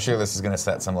interesting. I'm sure this is going to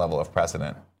set some level of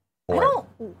precedent.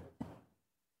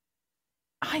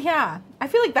 Yeah, I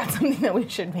feel like that's something that we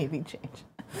should maybe change.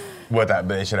 What, that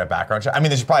they should have background checks? I mean,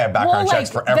 they should probably have background checks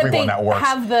for everyone that works.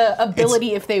 Have the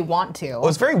ability if they want to. Well,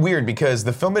 it's very weird because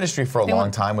the film industry for a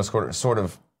long time was sort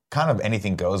of kind of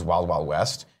anything goes, wild, wild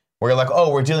west, where you're like,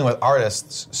 oh, we're dealing with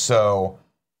artists, so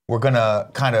we're gonna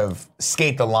kind of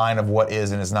skate the line of what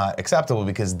is and is not acceptable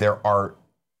because their art,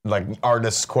 like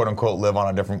artists, quote unquote, live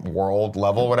on a different world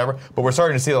level, whatever. But we're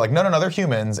starting to see that, like, no, they're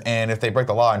humans, and if they break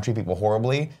the law and treat people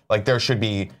horribly, like there should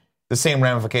be the same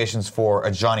ramifications for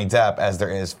a Johnny Depp as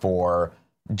there is for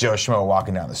Joe Schmo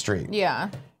walking down the street. Yeah.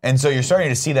 And so you're starting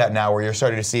to see that now, where you're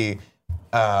starting to see,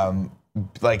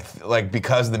 like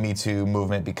because of the Me Too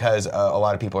movement, because a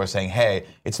lot of people are saying, hey,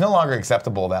 it's no longer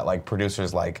acceptable that like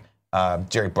producers like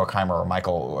Jerry Bruckheimer or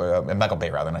Michael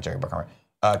Bay, rather, not Jerry Bruckheimer.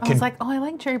 I was like, I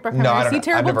like Jerry Bruckheimer. No, I don't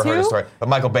know. I've never heard his story. But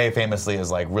Michael Bay famously is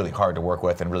like really hard to work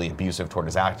with and really abusive toward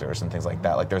his actors and things like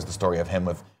that. Like there's the story of him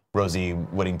with Rosie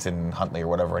Whittington Huntley or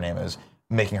whatever her name is,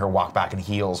 making her walk back in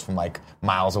heels from like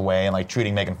miles away and like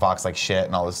treating Megan Fox like shit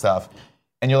and all this stuff.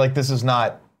 And you're like, this is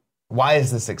not, why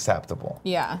is this acceptable?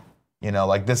 Yeah. You know,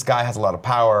 like this guy has a lot of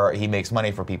power, he makes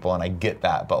money for people, and I get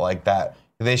that, but like that,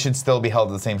 they should still be held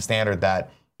to the same standard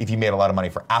that if you made a lot of money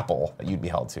for Apple, that you'd be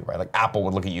held to, right? Like Apple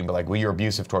would look at you and be like, well, you're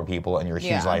abusive toward people and you're a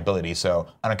huge liability, so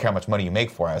I don't care how much money you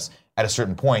make for us. At a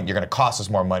certain point, you're going to cost us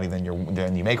more money than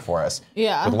you make for us.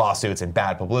 Yeah. With lawsuits and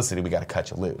bad publicity, we got to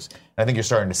cut you loose. And I think you're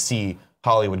starting to see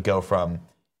Hollywood go from,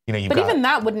 you know, even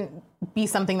that wouldn't be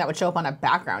something that would show up on a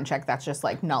background check. That's just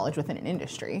like knowledge within an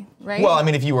industry, right? Well, I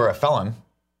mean, if you were a felon,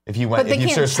 if you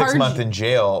served 6 months in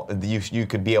jail, you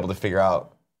could be able to figure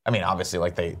out. I mean, obviously,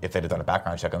 like if they'd have done a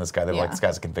background check on this guy, they'd be like, this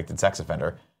guy's a convicted sex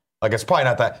offender. Like, it's probably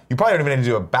not that. You probably don't even need to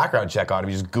do a background check on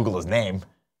him. You just Google his name.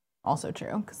 Also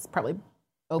true, because it's probably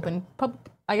open.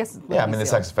 I guess. Yeah, I mean, the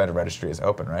sex offender registry is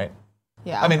open, right?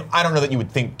 Yeah. I mean, I don't know that you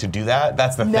would think to do that.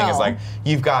 That's the thing. Is like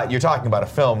you're talking about a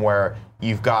film where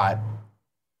you've got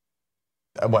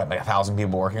like 1,000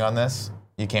 people working on this.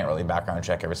 You can't really background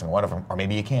check every single one of them, or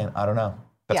maybe you can. I don't know.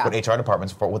 That's what HR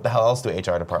departments are for. What the hell else do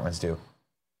HR departments do?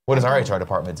 What does our HR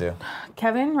department do?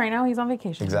 Kevin, right now he's on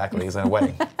vacation. Exactly, he's on a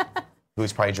wedding.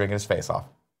 Who's probably drinking his face off.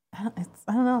 I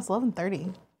don't know, it's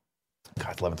 11:30.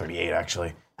 God, it's 11:38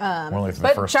 actually. We're only for the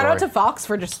first shout story. out to Fox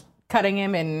for just cutting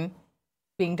him and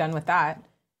being done with that.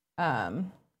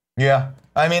 Yeah,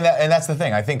 I mean, and that's the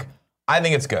thing. I think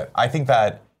it's good. I think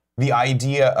that the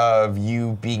idea of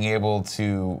you being able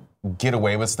to get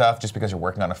away with stuff just because you're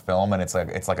working on a film and it's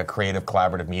like a creative,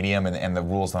 collaborative medium and the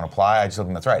rules don't apply, I just don't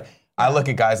think that's right. I look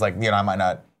at guys like, I might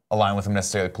not align with him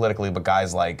necessarily politically, but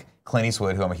guys like Clint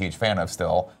Eastwood, who I'm a huge fan of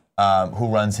still, who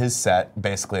runs his set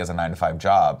basically as a 9-to-5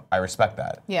 job. I respect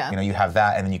that. Yeah. You have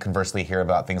that, and then you conversely hear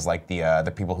about things like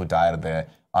the people who died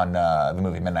on the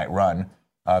movie Midnight Run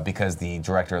because the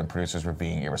director and producers were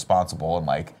being irresponsible and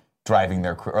like driving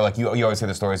their crew, or like you always hear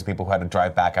the stories of people who had to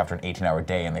drive back after an 18-hour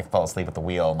day and they fell asleep at the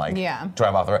wheel and like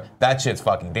drive off the road. That shit's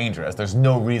fucking dangerous. There's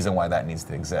no reason why that needs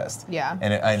to exist. Yeah.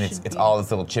 And it's all this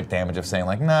little chip damage of saying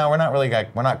like, no, we're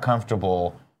not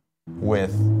comfortable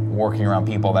with working around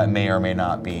people that may or may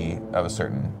not be of a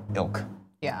certain ilk.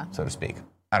 Yeah. So to speak.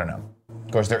 I don't know.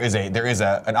 Of course, there is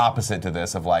an opposite to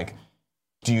this of like,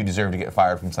 do you deserve to get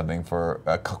fired from something for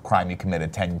a crime you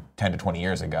committed 10 to 20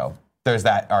 years ago? There's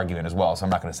that argument as well, so I'm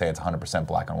not going to say it's 100%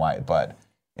 black and white, but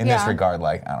in this regard,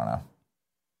 like, I don't know.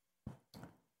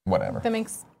 Whatever. That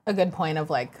makes a good point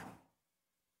of like...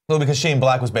 Well, because Shane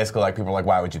Black was basically like, people were like,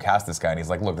 why would you cast this guy? And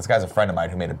he's like, look, this guy's a friend of mine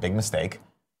who made a big mistake,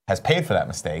 has paid for that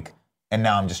mistake, and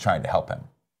now I'm just trying to help him.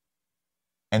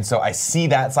 And so I see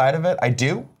that side of it. I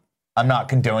do. I'm not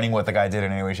condoning what the guy did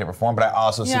in any way, shape, or form, but I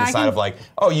also see the side of like,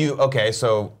 you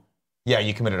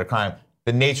committed a crime.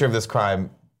 The nature of this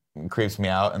crime creeps me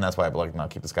out, and that's why I'd be like, no,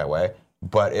 keep this guy away.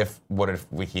 But what if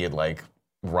he had like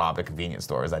robbed a convenience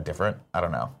store? Is that different? I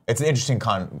don't know. It's an interesting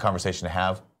conversation to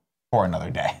have for another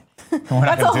day. We're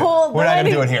not going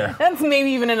to do it here. That's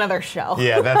maybe even another show.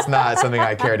 Yeah, that's not something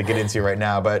I care to get into right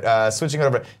now. But switching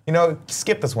over,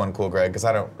 skip this one, Cool Greg, because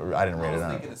I didn't rate it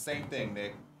on. I was thinking the same thing,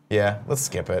 Nick. Yeah, let's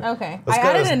skip it. Okay. I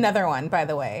added another one, by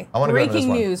the way.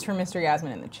 Breaking news from Mr.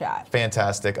 Yasmin in the chat.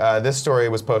 Fantastic. This story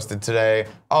was posted today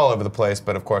all over the place,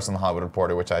 but of course on The Hollywood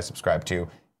Reporter, which I subscribe to.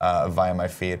 via my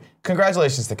feed.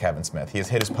 Congratulations to Kevin Smith. He has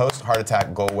hit his post-heart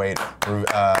attack goal weight.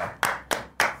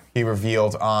 He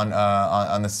revealed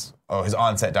on this his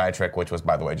on-set diet trick, which was,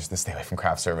 by the way, just to stay away from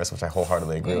craft service, which I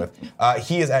wholeheartedly agree with.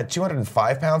 He is at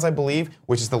 205 pounds, I believe,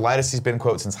 which is the lightest he's been,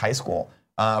 quote, since high school.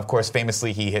 Of course,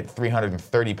 famously, he hit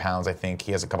 330 pounds, I think.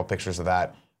 He has a couple pictures of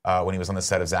that when he was on the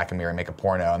set of Zack and Miri Make a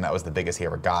Porno, and that was the biggest he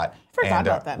ever got. Forgot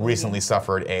about that movie. Recently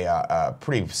suffered a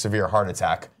pretty severe heart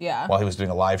attack while he was doing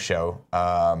a live show,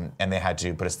 and they had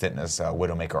to put a stent in his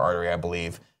widowmaker artery, I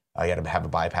believe. He had to have a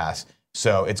bypass.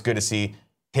 So it's good to see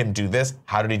him do this.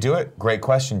 How did he do it? Great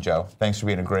question, Joe. Thanks for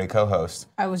being a great co-host.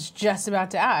 I was just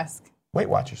about to ask. Weight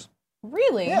Watchers.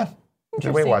 Really? Yeah.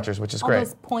 Weight Watchers, which is great. All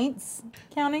those points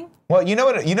counting? Well, you know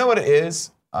what it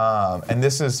is, and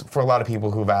this is for a lot of people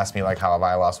who've asked me like, how have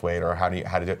I lost weight or how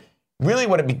to do it. Really,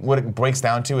 what it breaks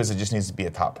down to is it just needs to be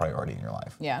a top priority in your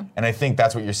life. Yeah. And I think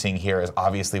that's what you're seeing here is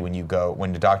obviously when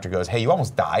the doctor goes, hey, you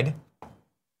almost died.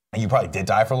 And you probably did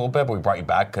die for a little bit, but we brought you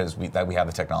back because we have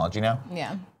the technology now.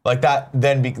 Yeah. Like that,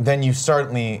 then you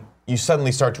suddenly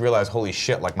start to realize, holy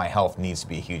shit, like my health needs to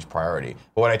be a huge priority.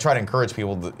 But what I try to encourage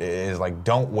people is like,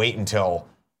 don't wait until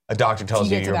a doctor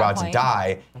tells you you're about to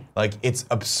die. Like it's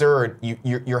absurd.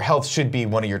 Your health should be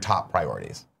one of your top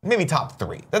priorities. Maybe top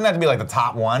 3. Doesn't have to be like the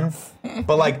top 1,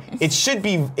 but like it should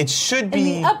be. In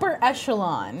the upper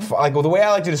echelon. Like the way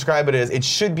I like to describe it is, it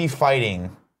should be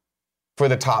fighting for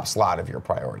the top slot of your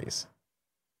priorities.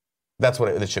 That's what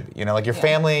it should be. You know, like your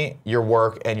family, your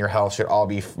work, and your health should all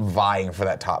be vying for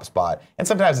that top spot. And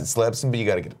sometimes it slips, but you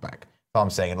got to get it back. That's all I'm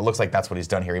saying. And it looks like that's what he's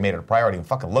done here. He made it a priority. And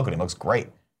fucking look at him. Looks great.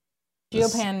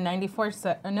 Geopan 94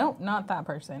 no, not that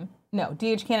person. No,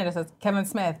 DH Canada says Kevin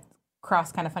Smith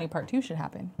Cross Kind of Funny Part 2 should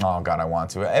happen. Oh God, I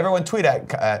want to. Everyone tweet at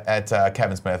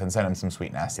Kevin Smith and send him some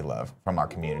sweet nasty love from our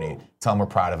community. Tell him we're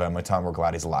proud of him. We tell him we're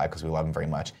glad he's alive because we love him very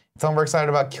much. Tell him we're excited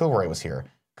about Kilroy was here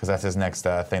because that's his next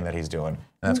thing that he's doing.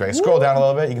 And that's great. Scroll down a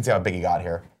little bit. You can see how big he got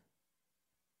here.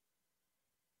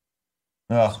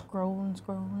 Ugh.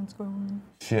 Scrolling.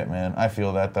 Shit, man. I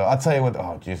feel that though. I'll tell you what.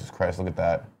 Oh, Jesus Christ! Look at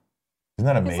that. Isn't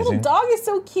that amazing? His little dog is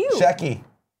so cute. Shecky.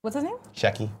 What's his name?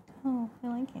 Shecky. Oh, I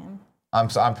like him. I'm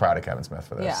proud of Kevin Smith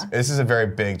for this. Yeah. This is a very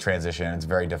big transition. It's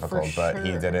very difficult, but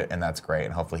he did it, and that's great.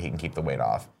 And hopefully he can keep the weight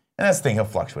off. And that's the thing. He'll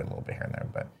fluctuate a little bit here and there,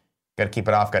 but got to keep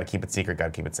it off. Got to keep it secret. Got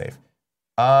to keep it safe.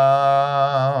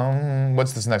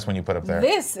 What's this next one you put up there?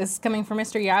 This is coming from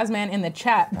Mr. Yasman in the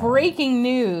chat. Breaking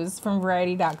news from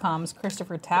Variety.com's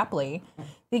Christopher Tapley.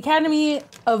 The Academy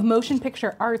of Motion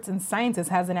Picture Arts and Sciences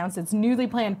has announced its newly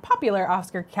planned popular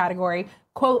Oscar category,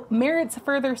 quote, merits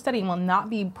further study will not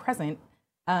be present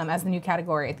as the new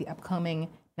category at the upcoming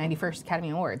 91st Academy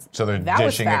Awards. So they're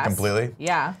dishing it completely?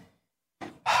 Yeah.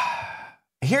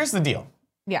 Here's the deal.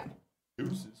 Yeah.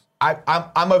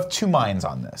 I'm of two minds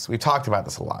on this. We've talked about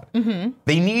this a lot. Mm-hmm.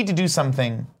 They need to do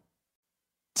something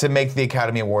to make the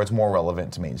Academy Awards more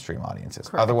relevant to mainstream audiences.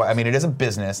 Correct. Otherwise, I mean, it is a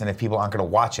business, and if people aren't going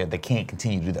to watch it, they can't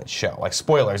continue to do that show. Like,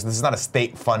 spoilers, this is not a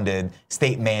state-funded,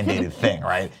 state-mandated thing,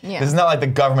 right? Yeah. This is not like the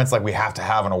government's like, we have to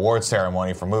have an award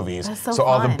ceremony for movies. That's so fun.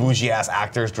 All the bougie-ass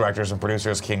actors, directors, and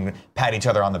producers can pat each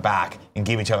other on the back and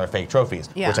give each other fake trophies,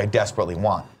 which I desperately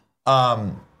want.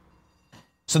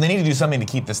 So they need to do something to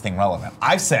keep this thing relevant.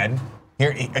 I've said,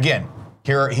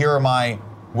 here are my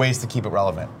ways to keep it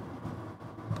relevant.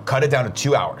 Cut it down to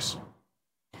 2 hours.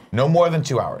 No more than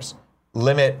 2 hours.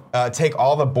 Take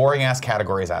all the boring ass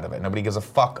categories out of it. Nobody gives a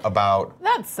fuck about.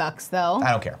 That sucks, though.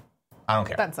 I don't care.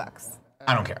 That sucks.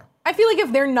 I don't care. I feel like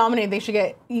if they're nominated, they should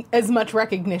get as much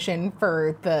recognition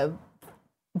for the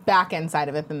back end side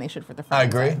of it than they should for the front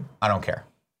end. I agree. I don't care.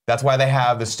 That's why they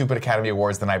have the stupid Academy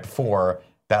Awards the night before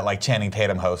that like Channing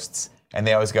Tatum hosts, and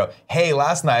they always go, "Hey,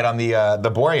 last night on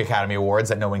the boring Academy Awards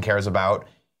that no one cares about,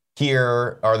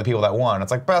 here are the people that won."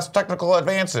 It's like best technical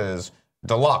advances,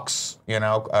 deluxe,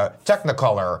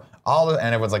 Technicolor, and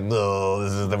everyone's like, "Oh,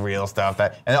 this is the real stuff."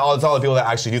 It's all the people that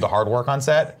actually do the hard work on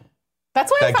set. That's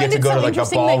why I find get to go to like the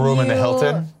ballroom in the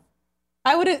Hilton.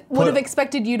 I would have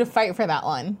expected you to fight for that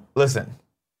one. Listen,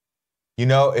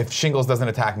 if Shingles doesn't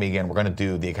attack me again, we're going to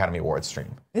do the Academy Awards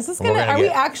stream. Are we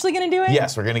actually going to do it?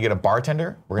 Yes, we're going to get a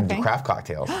bartender. We're going to do craft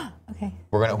cocktails. Okay.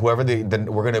 We're going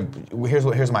to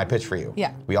here's my pitch for you.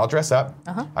 Yeah. We all dress up.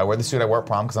 Uh-huh. I wear the suit I wore at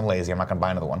prom because I'm lazy. I'm not going to buy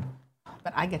another one.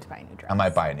 But I get to buy a new dress. I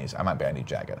might buy a new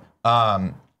jacket.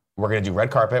 We're going to do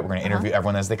red carpet. We're going to interview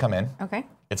everyone as they come in. Okay.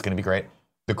 It's going to be great.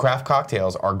 The craft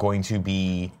cocktails are going to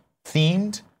be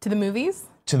themed to the movies?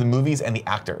 To the movies and the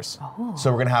actors. Oh.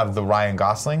 So we're going to have the Ryan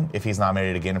Gosling, if he's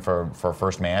nominated again for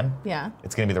First Man. Yeah.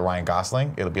 It's going to be the Ryan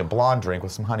Gosling. It'll be a blonde drink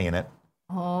with some honey in it.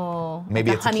 Oh.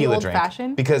 Maybe like a tequila drink.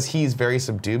 Fashioned? Because he's very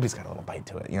subdued, but he's got a little bite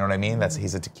to it. You know what I mean?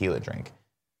 He's a tequila drink.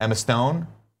 Emma Stone,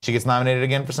 she gets nominated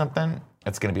again for something,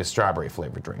 it's going to be a strawberry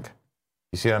flavored drink.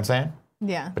 You see what I'm saying?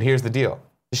 Yeah. But here's the deal.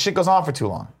 This shit goes on for too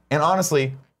long. And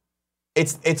honestly,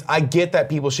 it's I get that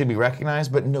people should be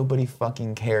recognized, but nobody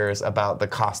fucking cares about the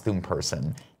costume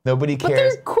person. Nobody cares. But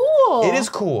they're cool. It is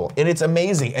cool, and it's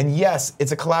amazing. And yes,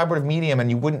 it's a collaborative medium, and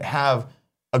you wouldn't have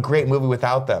a great movie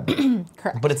without them.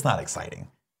 Correct. But it's not exciting.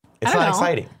 It's not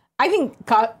exciting. I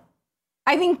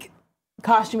think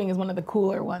costuming is one of the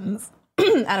cooler ones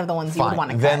out of the ones you would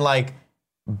want to cut. Then like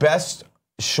best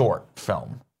short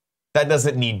film. That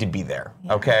doesn't need to be there.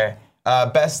 Yeah. Okay.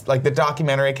 Best like the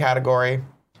documentary category.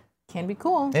 Can be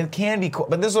cool. It can be cool.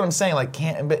 But this is what I'm saying. Like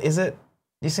but is it?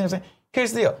 You see what I'm saying?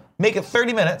 Here's the deal. Make it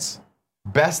 30 minutes.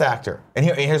 Best actor. And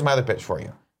here's my other pitch for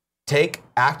you. Take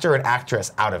actor and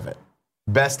actress out of it.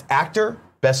 Best actor,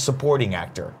 best supporting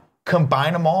actor.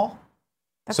 Combine them all.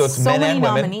 That's so it's so men many and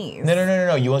women. Nominees.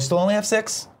 No. You still only have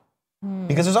 6?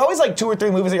 Because there's always like 2 or 3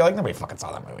 movies that you're like, nobody fucking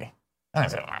saw that movie. I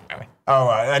didn't see that movie. Oh,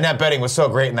 Annette Bening was so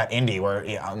great in that indie where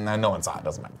no one saw it.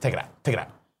 Doesn't matter. Take it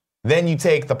out. Then you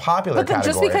take the popular category.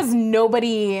 Just because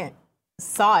nobody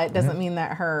saw it doesn't mean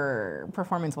that her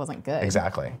performance wasn't good.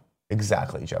 Exactly,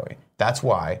 Joey. That's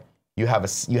why you have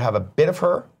a bit of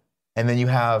her, and then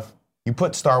you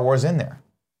put Star Wars in there.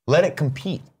 Let it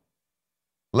compete.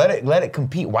 Let it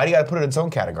compete. Why do you got to put it in its own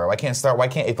category? Why can't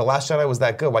if The Last Jedi was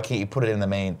that good, why can't you put it in the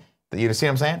main? You see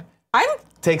what I'm saying?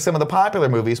 Take some of the popular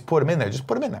movies, put them in there. Just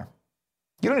put them in there.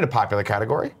 You don't need a popular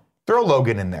category. Throw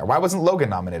Logan in there. Why wasn't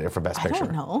Logan nominated for Best Picture? I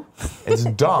don't know. It's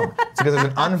dumb. It's because there's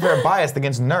an unfair bias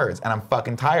against nerds, and I'm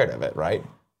fucking tired of it, right?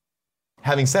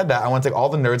 Having said that, I want to take all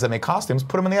the nerds that make costumes,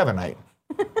 put them in the other night.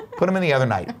 Put them in the other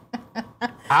night.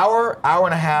 Hour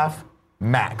and a half,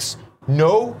 max.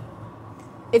 No.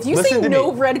 If you say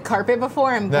no red carpet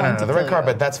before, I'm going to No. The red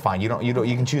carpet, that's fine. You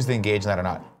can choose to engage in that or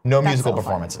not. No musical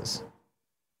performances.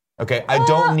 Okay, I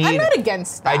don't need. I'm not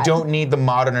against that. I don't need the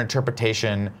modern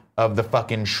interpretation of the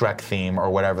fucking Shrek theme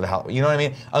or whatever the hell. You know what I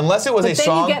mean? Unless it was a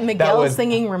song. Then you get Miguel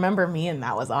singing "Remember Me" and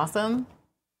that was awesome.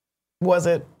 Was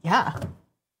it? Yeah.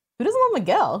 Who doesn't love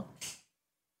Miguel?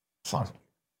 Songs.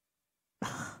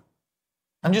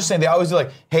 I'm just saying they always do like,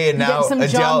 hey, and now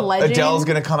Adele's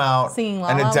gonna come out,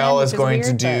 and Adele is going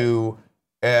to do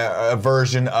a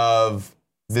version of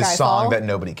this song that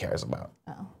nobody cares about.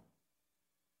 Oh.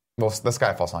 Well, the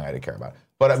Skyfall song I did care about.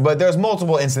 But there's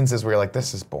multiple instances where you're like,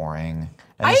 this is boring.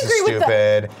 And this is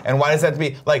stupid. And why does that have to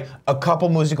be like a couple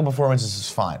musical performances is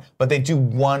fine. But they do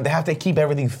one, they have to keep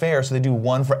everything fair, so they do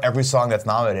one for every song that's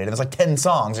nominated. And there's like 10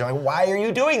 songs. You're like, why are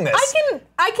you doing this?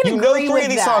 I can agree with that. You know 3 of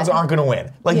these songs aren't gonna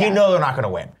win. Like you know they're not gonna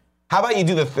win. How about you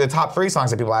do the top 3 songs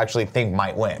that people actually think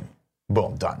might win?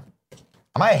 Boom, done.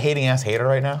 Am I a hating ass hater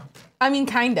right now? I mean,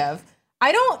 kind of.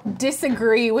 I don't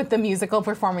disagree with the musical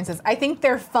performances. I think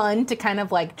they're fun to kind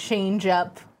of like change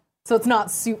up, so it's not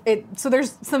so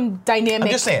there's some dynamic. I'm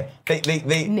just saying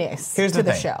here's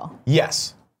the show.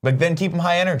 Yes, but then keep them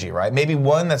high energy, right? Maybe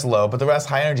one that's low, but the rest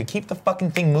high energy. Keep the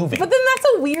fucking thing moving. But then that's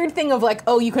a weird thing of like,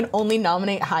 oh, you can only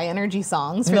nominate high energy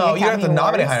songs for the Academy you don't have to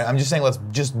nominate Awards. high. I'm just saying let's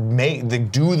just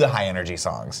do the high energy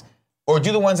songs, or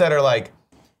do the ones that are like.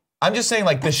 I'm just saying,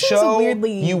 like, the show,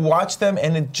 you watch them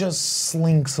and it just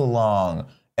slinks along.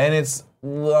 And it's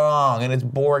long and it's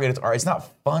boring and it's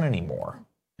not fun anymore.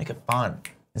 Make it fun.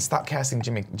 And stop casting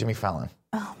Jimmy Fallon.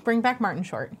 Oh, bring back Martin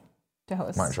Short to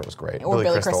host. Martin Short was great. Or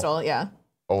Billy Crystal, yeah.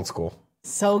 Old school.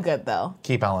 So good, though.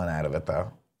 Keep Ellen out of it,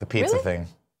 though. The pizza thing.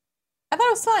 I thought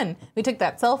it was fun. We took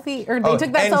that selfie, or they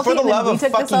took that selfie, for the love of we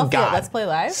took the fucking selfie God, at Let's Play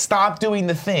Live. Stop doing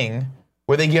the thing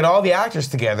where they get all the actors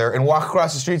together and walk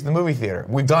across the streets of the movie theater.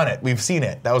 We've done it. We've seen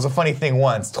it. That was a funny thing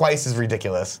once. Twice as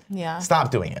ridiculous. Yeah.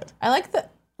 Stop doing it. I like the...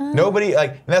 Nobody,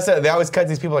 like, and that's they always cut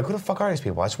these people like, who the fuck are these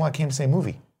people? I just came to see a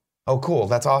movie. Oh, cool.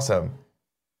 That's awesome.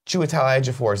 Chiwetel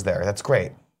Ejiofor's there. That's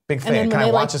great. Big fan. And then Can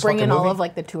I watch this fucking movie? bring in all of,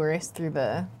 like, the tourists through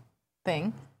the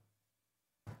thing.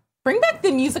 Bring back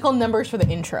the musical numbers for the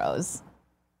intros.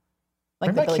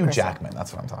 Like Bring back Hugh Jackman.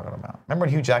 That's what I'm talking about. Remember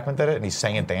when Hugh Jackman did it and he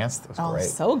sang and danced? It was great.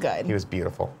 So good. He was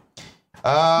beautiful. We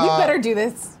better do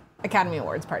this Academy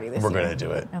Awards party this year. We're going to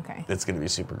do it. Okay. It's going to be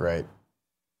super great.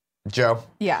 Joe?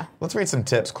 Yeah. Let's read some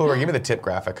tips. Cool, give me the tip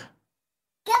graphic.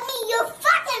 Give me your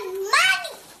fucking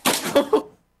money!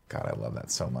 God, I love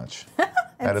that so much.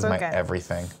 That is my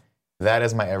everything. That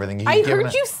is my everything. I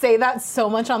heard you say that so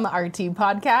much on the RT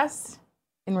podcast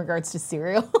in regards to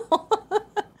cereal.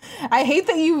 I hate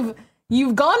that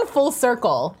you've gone full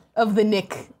circle of the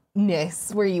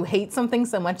Nickness, where you hate something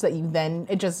so much that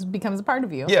it just becomes a part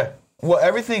of you. Yeah. Well,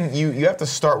 everything you have to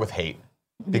start with hate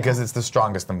because it's the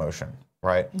strongest emotion,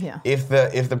 right? Yeah. If the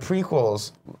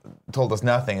prequels told us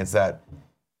nothing, it's that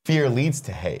fear leads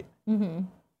to hate. Mm-hmm.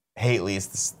 hate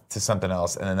leads to something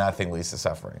else, and then that thing leads to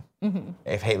suffering. Mm-hmm.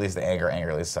 If hate leads to anger,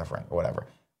 anger leads to suffering, or whatever.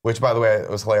 Which, by the way, it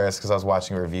was hilarious because I was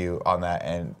watching a review on that,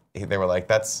 and they were like,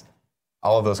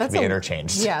 all of those could be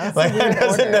interchanged. Yeah, like that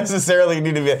doesn't necessarily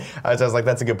need to be. I was like,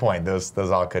 that's a good point. Those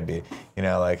all could be.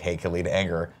 Like hate could lead to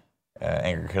anger,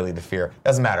 anger could lead to fear.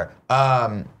 Doesn't matter.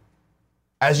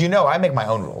 As you know, I make my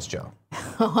own rules, Joe.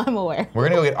 Oh, I'm aware. We're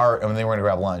gonna go get art, and then we're gonna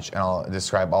grab lunch, and I'll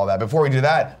describe all that. Before we do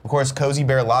that, of course, Cozy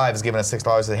Bear Live has given us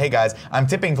 $6. Said, hey guys, I'm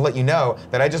tipping to let you know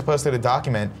that I just posted a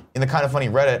document in the Kind of Funny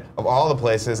Reddit of all the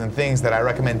places and things that I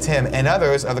recommend Tim and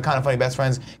others of the Kind of Funny best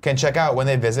friends can check out when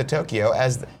they visit Tokyo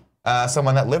as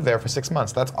someone that lived there for 6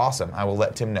 months. That's awesome. I will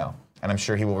let Tim know, and I'm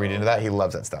sure he will read into that. He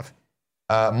loves that stuff.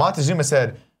 Montezuma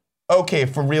said, okay,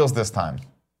 for reals this time.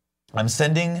 I'm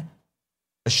sending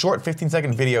a short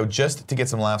 15-second video just to get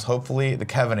some laughs. Hopefully, the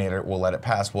Kevinator will let it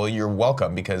pass. Well, you're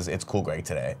welcome because it's Cool Greg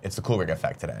today. It's the Cool Greg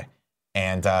effect today.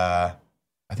 And I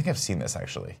think I've seen this,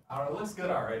 actually. It looks good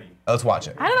already. Let's watch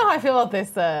it. I don't know how I feel about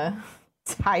this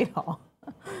title.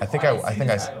 I think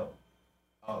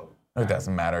Oh, it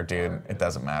doesn't matter, dude. It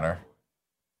doesn't matter.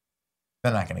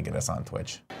 They're not going to get us on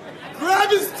Twitch. Grab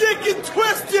his dick and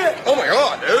twist it! Oh my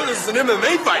god, dude, this is an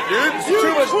MMA fight, dude. You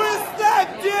twist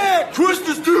that dick! Twist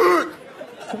his dick!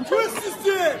 Twist his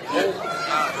dick!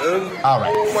 All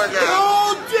right. Oh my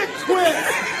Oh, god. dick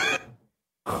twist!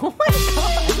 Oh my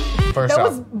god. First That off,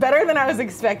 was better than I was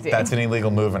expecting. that's an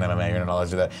illegal move in MMA. You're not allowed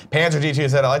to do that. Panzer G2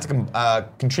 said, I'd like to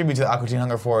contribute to the Aqua Teen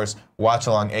Hunger Force watch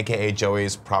along, a.k.a.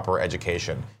 Joey's Proper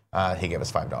Education. He gave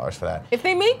us $5 for that. If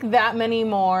they make that many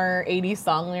more 80s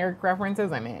song lyric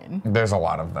references, I'm in. There's a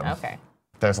lot of them. Okay.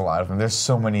 There's a lot of them. There's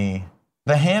so many.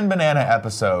 The Hand Banana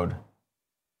episode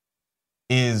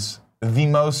is the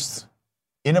most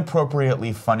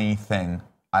inappropriately funny thing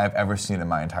I have ever seen in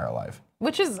my entire life.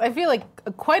 Which is, I feel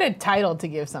like, quite a title to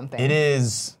give something. It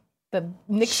is the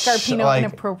Nick Scarpino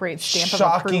inappropriate stamp of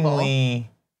approval. Shockingly,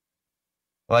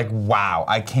 wow,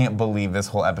 I can't believe this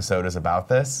whole episode is about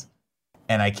this,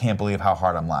 and I can't believe how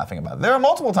hard I'm laughing about it. There are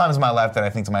multiple times in my life that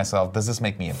I think to myself, does this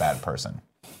make me a bad person?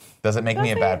 Does it make me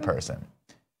a bad person?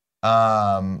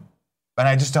 And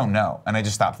I just don't know, and I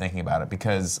just stopped thinking about it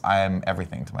because I am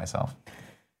everything to myself.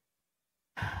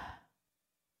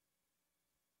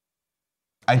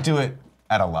 I do it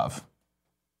out of love.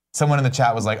 Someone in the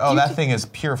chat was like, oh, that thing is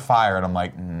pure fire, and I'm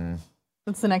like,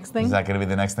 That's the next thing? Is that going to be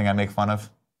the next thing I make fun of?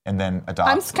 And then adopt?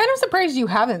 I'm kind of surprised you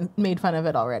haven't made fun of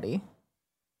it already.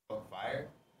 Fire?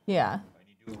 Yeah.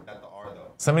 You do at the R,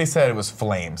 though. Somebody said it was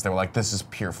flames. They were like, this is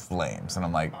pure flames. And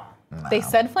I'm like, no. They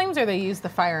said flames or they used the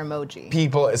fire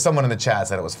emoji? Someone in the chat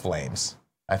said it was flames.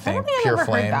 I think. I don't think pure I've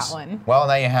ever flames. heard that one. Well,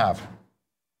 now you have.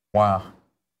 Wow.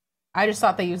 I just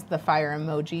thought they used the fire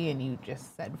emoji and you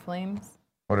just said flames.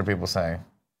 What are people saying?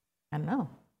 I don't know.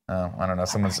 Oh, I don't know.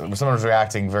 Someone was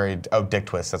reacting very, dick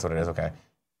twist. That's what it is. Okay.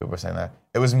 People were saying that.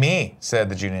 It was me, said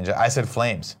the Jew Ninja. I said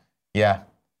flames. Yeah.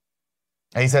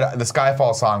 And he said the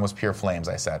Skyfall song was pure flames,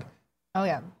 I said. Oh,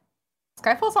 yeah.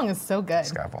 Skyfall song is so good.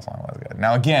 Skyfall song was good.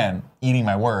 Now, again, eating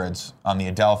my words on the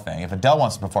Adele thing. If Adele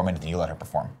wants to perform anything, you let her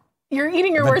perform. You're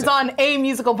eating your words on A,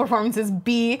 musical performances,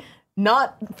 B,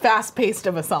 not fast-paced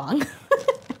of a song,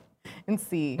 and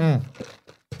C.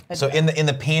 So in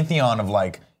the pantheon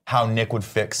of how Nick would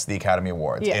fix the Academy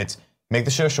Awards, it's make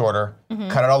the show shorter,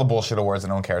 cut out all the bullshit awards that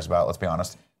no one cares about, let's be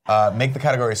honest. Make the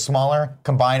categories smaller,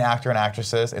 combine actor and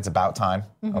actresses, it's about time,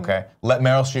 okay? Let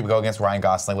Meryl Streep go against Ryan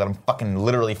Gosling, let them fucking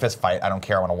literally fist fight, I don't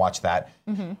care, I want to watch that.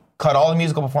 Cut all the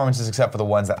musical performances except for the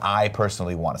ones that I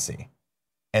personally want to see.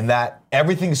 And that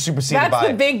everything is superseded by...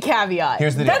 That's the big caveat.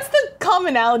 Here's the deal. That's the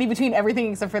commonality between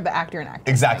everything except for the actor and actress.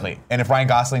 Exactly. And if Ryan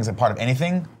Gosling's a part of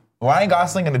anything, Ryan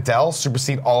Gosling and Adele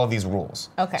supersede all of these rules.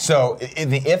 Okay. So in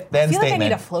the if-then statement... I feel like I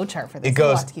need a flowchart for this. It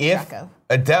goes, if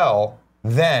Adele,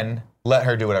 then let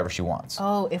her do whatever she wants.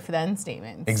 Oh, if-then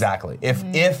statements. Exactly.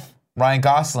 If Ryan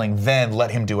Gosling, then let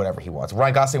him do whatever he wants. If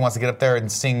Ryan Gosling wants to get up there and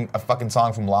sing a fucking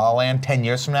song from La La Land 10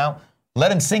 years from now,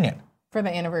 let him sing it. For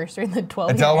the anniversary, the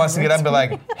 12th Adele wants to get up and be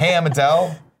like, hey, I'm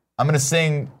Adele. I'm going to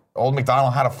sing Old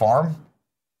MacDonald Had a Farm.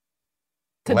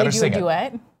 Could they do a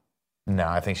duet? No,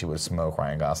 I think she would smoke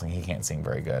Ryan Gosling. He can't sing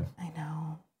very good. I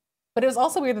know. But it was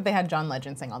also weird that they had John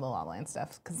Legend sing all the La La Land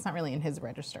stuff, because it's not really in his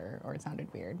register, or it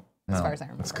sounded weird, as far as I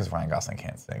remember. It's because Ryan Gosling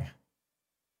can't sing.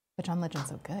 But John Legend's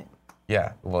so good.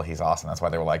 Yeah, well, he's awesome. That's why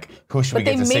they were like, who should we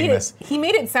get to sing this? He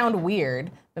made it sound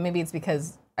weird, but maybe it's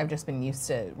because I've just been used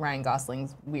to Ryan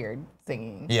Gosling's weird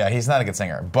singing. Yeah, he's not a good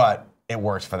singer, but it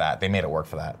works for that. They made it work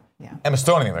for that. Yeah. Emma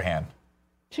Stone, on the other hand,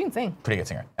 she can sing. Pretty good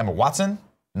singer. Emma Watson,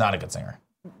 not a good singer.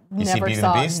 You Never see Beauty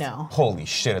saw, and the Beast? No. Holy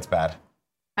shit, it's bad.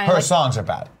 Her songs are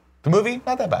bad. The movie,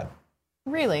 not that bad.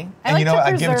 Really? And you know what?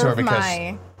 I give it to her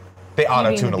because They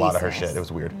auto-tuned a lot of her shit. It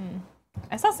was weird.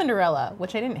 I saw Cinderella,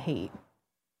 which I didn't hate.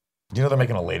 Do you know they're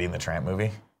making a Lady and the Tramp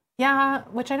movie? Yeah,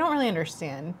 which I don't really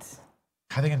understand.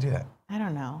 How are they gonna do that? I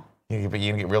don't know. You gonna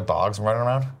get real dogs running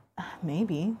around?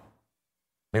 Maybe.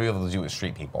 Maybe they'll do it with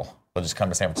street people. They'll just come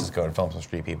to San Francisco and film some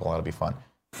street people. That'll be fun.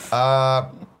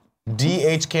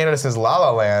 DH Canada says, La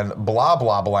La Land, blah,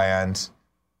 blah, bland.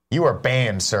 You are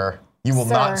banned, sir. You will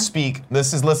not speak.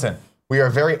 Listen, we are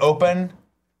a very open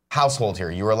household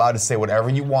here. You are allowed to say whatever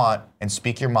you want and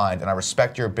speak your mind, and I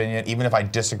respect your opinion, even if I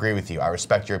disagree with you. I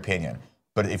respect your opinion.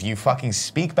 But if you fucking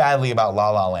speak badly about La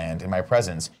La Land in my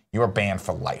presence, you are banned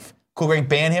for life. Cool Greg,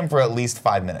 ban him for at least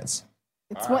 5 minutes.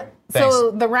 It's what?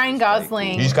 So the Ryan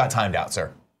Gosling. You just got timed out,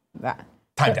 sir.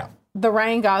 Timed out. The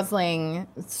Ryan Gosling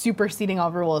superseding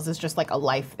all rules is just like a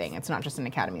life thing. It's not just an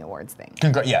Academy Awards thing.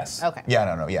 Yes. Okay.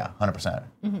 Yeah, no, yeah, 100%.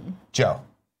 Joe,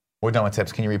 we're done with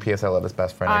tips. Can you read P.S. I Love This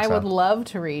Best Friend? I would love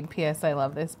to read P.S. I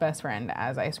Love This Best Friend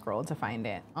as I scroll to find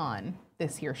it on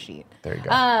this here sheet. There you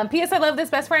go. P.S. I Love This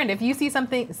Best Friend. If you see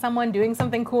someone doing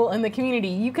something cool in the community,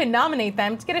 you can nominate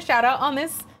them to get a shout out on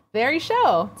this very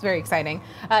show. It's very exciting.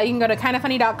 You can go to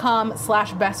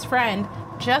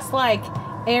kindafunny.com/bestfriend, just like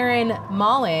Aaron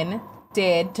Mullen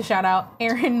did to shout out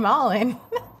Aaron Mullen.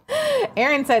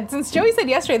 Aaron said, since Joey said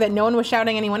yesterday that no one was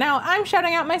shouting anyone out, I'm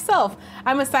shouting out myself.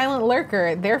 I'm a silent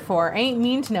lurker, therefore I ain't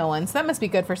mean to no one, so that must be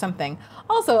good for something.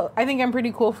 Also, I think I'm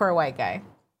pretty cool for a white guy.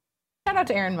 Shout out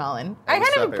to Aaron Mullen. I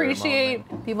kind of appreciate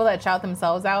people that shout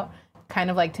themselves out, kind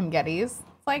of like Tim Geddes.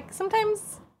 It's like,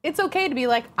 sometimes it's okay to be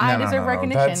like, I deserve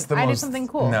recognition. I did something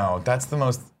cool. No, that's the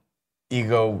most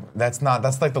ego. That's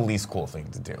like the least cool thing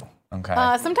to do. Okay.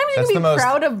 Sometimes you can be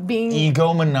proud of being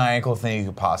egomaniacal thing you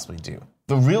could possibly do.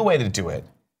 The real way to do it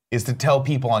is to tell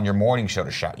people on your morning show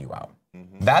to shout you out.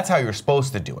 That's how you're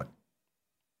supposed to do it.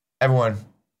 Everyone,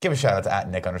 give a shout out to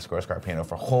 @Nick_Scarpino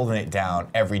for holding it down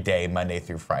every day, Monday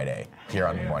through Friday, here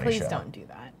on the morning show. Please don't do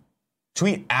that.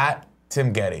 Tweet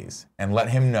 @Tim Geddes and let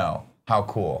him know how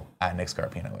cool @Nick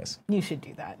Scarpino is. You should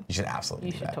do that. You should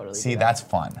absolutely do that. Totally See, do that. that's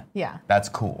fun. Yeah. That's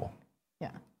cool.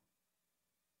 Yeah.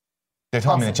 They're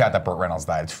telling me in the chat that Burt Reynolds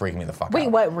died. It's freaking me the fuck out. Wait,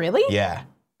 what, really? Yeah.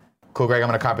 Cool, Greg, I'm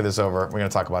going to copy this over. We're going to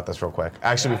talk about this real quick.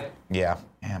 Actually, yeah,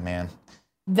 man.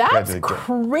 That's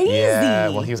crazy. Yeah,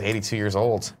 well, he was 82 years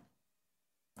old.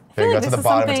 There you go, to the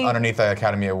bottom. It's underneath the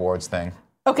Academy Awards thing.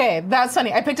 Okay, that's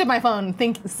funny. I picked up my phone,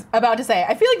 about to say,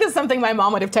 I feel like this is something my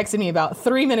mom would have texted me about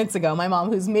 3 minutes ago. My mom,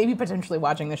 who's maybe potentially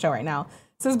watching the show right now,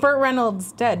 says Burt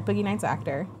Reynolds dead, Boogie Nights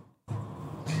actor.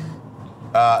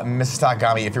 Mrs.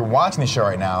 Takagami, if you're watching the show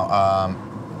right now,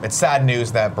 it's sad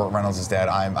news that Burt Reynolds is dead.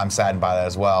 I'm saddened by that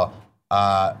as well.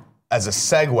 As a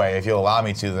segue, if you'll allow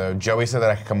me to, though, Joey said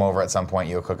that I could come over at some point.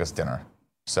 You'll cook us dinner.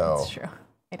 So that's true.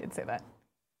 I did say that.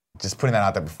 Just putting that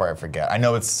out there before I forget. I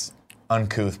know it's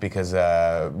uncouth because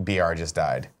BR just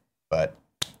died, but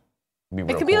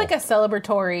it could be like a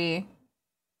celebratory,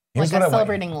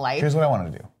 celebrating life. Here's what I want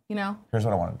to do. You know? Here's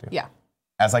what I want to do. Yeah.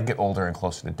 As I get older and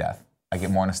closer to death, I get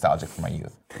more nostalgic for my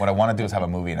youth. What I want to do is have a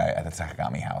movie night at the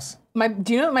Takagami house.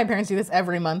 Do you know that my parents do this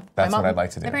every month? That's what I'd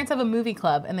like to do. My parents have a movie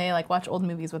club, and they like watch old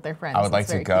movies with their friends. I would like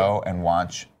to go and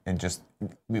watch, and just,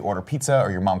 we order pizza, or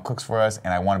your mom cooks for us,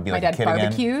 and I want to be like a kid again. My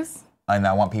dad barbecues. And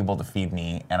I want people to feed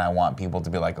me, and I want people to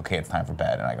be like, okay, it's time for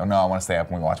bed. And I go, no, I want to stay up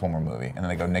and we watch one more movie. And then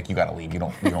they go, Nick, you got to leave. You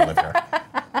don't live here.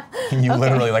 You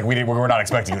literally, like, we're not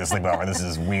expecting you to sleep over. This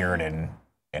is weird and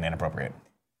inappropriate.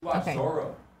 Watch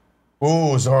Zorro.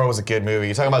 Ooh, Zorro was a good movie.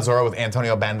 You talking about Zorro with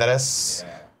Antonio Banderas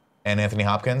and Anthony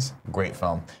Hopkins? Great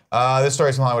film. This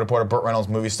story is from Hollywood Reporter. Burt Reynolds,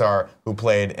 movie star who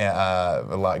played a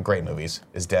lot of great movies,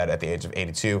 is dead at the age of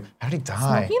 82. How did he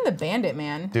die? Smokey and the Bandit,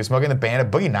 man. Dude, Smokey and the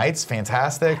Bandit. Boogie Nights,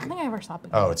 fantastic. I don't think I ever saw Boogie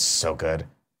Nights. Oh, it's so good.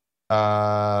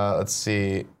 Let's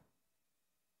see.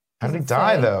 How did he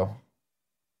die, though?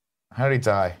 How did he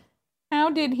die?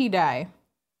 How did he die?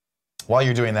 While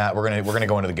you're doing that, we're gonna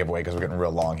go into the giveaway because we're getting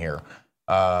real long here.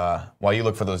 While you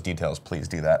look for those details, please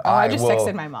do that. I just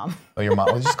texted my mom. Oh, your mom.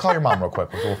 Well, just call your mom real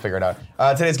quick. We'll figure it out.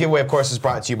 Today's giveaway, of course, is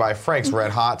brought to you by Frank's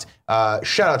Red Hot.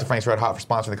 Shout out to Frank's Red Hot for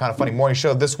sponsoring the Kind of Funny Morning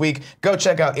Show this week. Go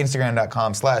check out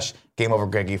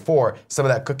Instagram.com/GameOverGreggy for some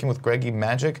of that Cooking with Greggy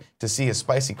magic to see his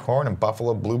spicy corn and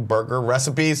buffalo blue burger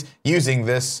recipes using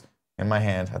this in my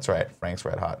hand. That's right, Frank's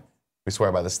Red Hot. We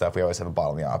swear by this stuff. We always have a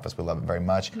bottle in the office. We love it very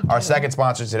much. Our second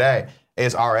sponsor today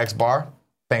is RX Bar.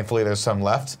 Thankfully, there's some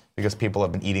left because people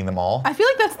have been eating them all. I feel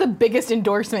like that's the biggest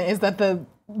endorsement is that the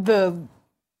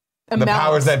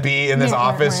powers that be in this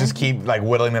office just keep like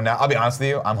whittling them down. I'll be honest with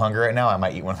you, I'm hungry right now. I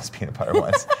might eat one of those peanut butter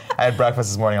ones. I had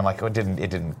breakfast this morning. I'm like, oh, it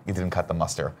didn't cut the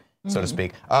muster, so to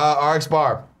speak. RX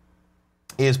Bar.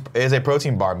 is a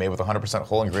protein bar made with 100%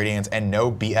 whole ingredients and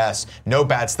no BS, no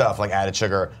bad stuff like added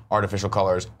sugar, artificial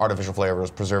colors, artificial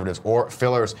flavors, preservatives, or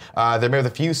fillers. They're made with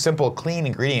a few simple, clean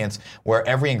ingredients where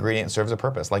every ingredient serves a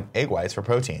purpose, like egg whites for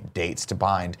protein, dates to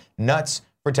bind, nuts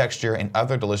for texture, and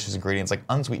other delicious ingredients like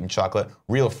unsweetened chocolate,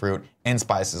 real fruit, and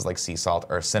spices like sea salt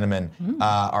or cinnamon.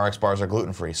 RX bars are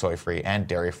gluten-free, soy-free, and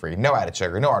dairy-free. No added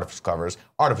sugar, no artificial colors,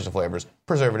 artificial flavors,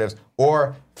 preservatives,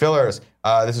 or fillers.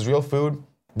 This is real food,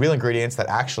 real ingredients that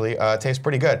actually taste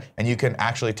pretty good. And you can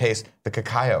actually taste the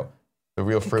cacao, the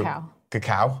real fruit.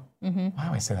 Cacao? Mm-hmm. Why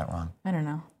do I say that wrong? I don't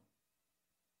know.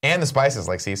 And the spices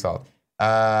like sea salt.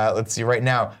 Let's see, right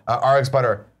now, RX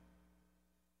butter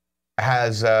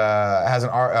has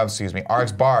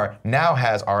RX bar now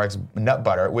has RX nut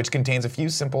butter, which contains a few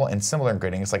simple and similar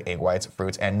ingredients like egg whites,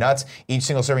 fruits, and nuts. Each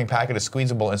single serving packet is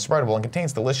squeezable and spreadable and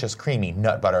contains delicious, creamy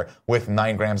nut butter with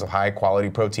 9 grams of high-quality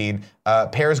protein.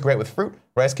 Pairs great with fruit,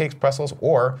 rice cakes, pretzels,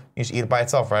 or you should eat it by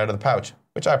itself right out of the pouch,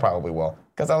 which I probably will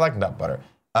because I like nut butter.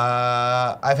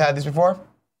 I've had these before.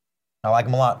 I like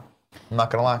them a lot. I'm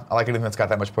not gonna lie. I like anything that's got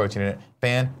that much protein in it.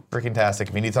 Fan-freaking-tastic.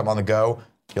 If you need something on the go,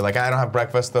 you're like, I don't have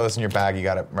breakfast, throw this in your bag, you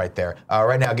got it right there.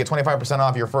 Right now, get 25%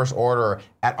 off your first order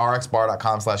at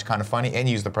rxbar.com/kindafunny and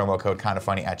use the promo code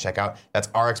kindafunny at checkout. That's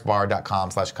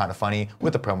rxbar.com/kindafunny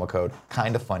with the promo code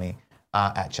kindafunny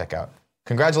at checkout.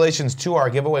 Congratulations to our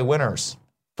giveaway winners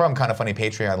from Kinda Funny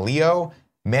Patreon. Leo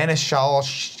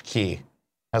Manishalski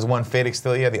has won Fate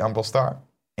Extilia, the Umbral Star,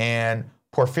 and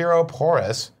Porfiro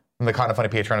Porras from the Kinda Funny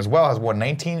Patreon as well has won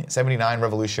 1979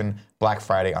 Revolution Black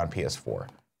Friday on PS4.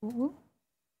 Mm-hmm.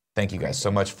 Thank you guys so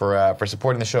much for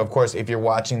supporting the show. Of course, if you're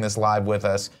watching this live with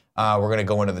us, we're going to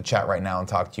go into the chat right now and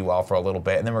talk to you all for a little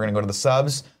bit. And then we're going to go to the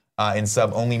subs in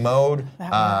sub-only mode.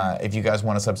 If you guys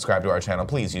want to subscribe to our channel,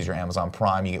 please use your Amazon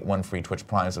Prime. You get 1 free Twitch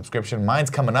Prime subscription. Mine's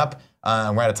coming up.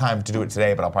 We're out of time to do it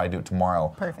today, but I'll probably do it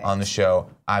tomorrow on the show.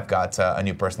 I've got a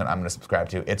new person that I'm going to subscribe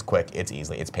to. It's quick, it's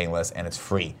easy, it's painless, and it's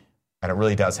free. And it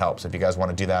really does help. So if you guys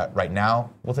want to do that right now,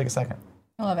 we'll take a second.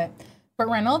 I love it. Burt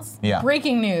Reynolds, yeah.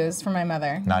 Breaking news from my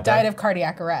mother. Died of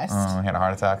cardiac arrest. Had a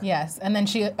heart attack? Yes. And then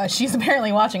she's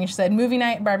apparently watching. She said, movie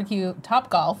night, barbecue, Top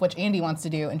Golf, which Andy wants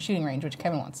to do, and shooting range, which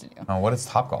Kevin wants to do. Oh, what is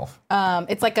Top Golf?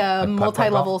 It's like a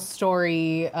multi-level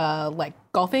story, like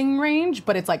golfing range,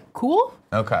 but it's like cool.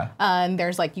 Okay. And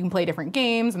there's like, you can play different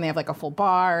games, and they have like a full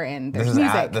bar, and there's music.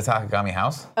 This is at the Takagami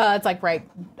house? It's like right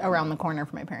around the corner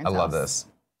from my parents' house. I love this.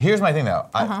 Here's my thing, though.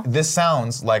 This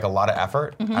sounds like a lot of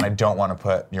effort, and I don't want to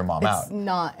put your mom out. It's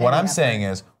not. What I'm saying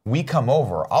is, we come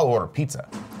over, I'll order pizza.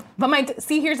 But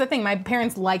here's the thing. My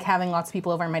parents like having lots of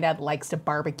people over, and my dad likes to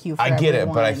barbecue for I get everyone.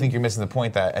 it, but I think you're missing the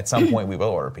point that at some point we will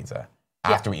order pizza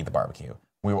after we eat the barbecue.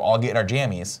 We will all get our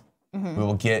jammies. We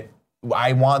will get...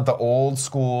 I want the old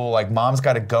school, like, mom's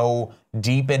got to go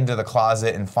deep into the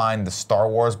closet and find the Star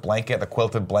Wars blanket, the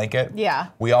quilted blanket. Yeah.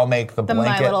 We all make the blanket.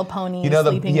 My Little Pony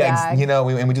sleeping bag.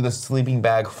 We do the sleeping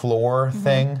bag floor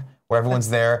thing where everyone's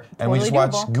there, and we just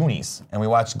watch Goonies, and we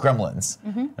watch Gremlins,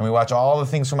 and we watch all the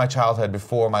things from my childhood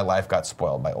before my life got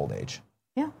spoiled by old age.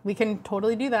 Yeah, we can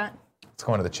totally do that. Let's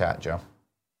go into the chat, Joe.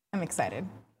 I'm excited.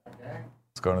 Okay.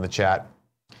 Let's go into the chat.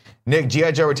 Nick,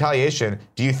 G.I. Joe Retaliation,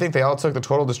 do you think they all took the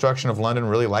total destruction of London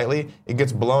really lightly? It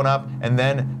gets blown up, and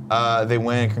then they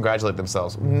win and congratulate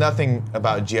themselves. Nothing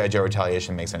about G.I. Joe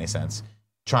Retaliation makes any sense.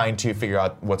 Trying to figure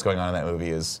out what's going on in that movie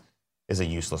is a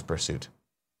useless pursuit.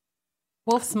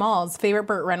 Wolf Smalls, favorite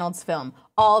Burt Reynolds film.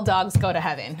 All Dogs Go to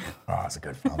Heaven. Oh, it's a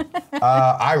good film.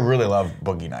 I really love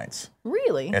Boogie Nights.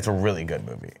 Really? It's a really good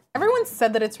movie. Everyone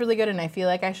said that it's really good, and I feel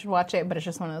like I should watch it, but it's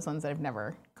just one of those ones that I've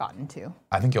never gotten to.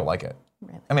 I think you'll like it.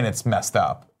 Really? I mean, it's messed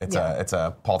up. It's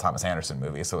a Paul Thomas Anderson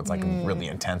movie, so it's like really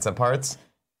intense at parts.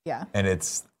 Yeah. And it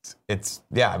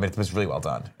was really well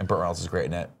done. And Burt Reynolds is great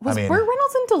in it. Was Burt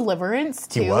Reynolds in Deliverance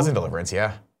too? He was in Deliverance,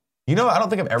 yeah. You know, I don't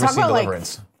think I've ever seen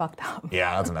Deliverance. Fucked up.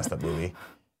 Yeah, that's a messed up movie.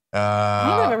 I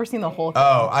don't think I've ever seen the whole thing.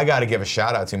 Oh, I got to give a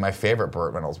shout out to my favorite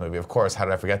Burt Reynolds movie. Of course, how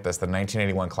did I forget this? The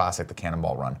 1981 classic, The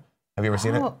Cannonball Run. Have you ever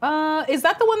seen it? Is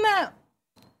that the one that,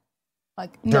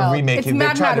 like, they're remaking?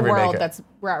 It's Mad World. That's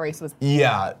Rat Race was.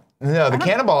 Yeah. No, the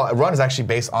Cannonball Run is actually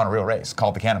based on a real race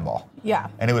called the Cannonball. Yeah.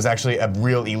 And it was actually a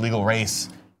real illegal race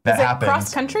that happened.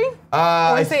 Cross country?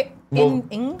 Or is it in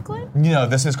England? No,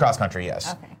 this is cross country,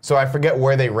 yes. Okay. So I forget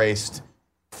where they raced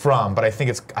from, but I think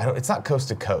it's not coast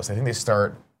to coast. I think they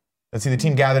start, let's see, the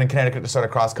team gathered in Connecticut to start a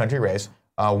cross country race.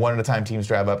 One at a time, teams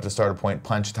drive up to start a point,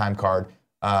 punch, time card,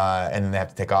 and then they have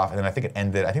to take off. And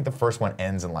then I think the first one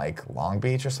ends in like Long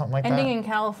Beach or something like that. Ending in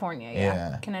California,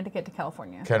 yeah. Connecticut to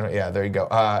California. Yeah, there you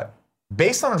go.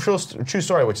 Based on a true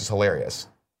story, which is hilarious.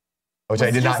 which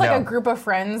I did not know. Just like a group of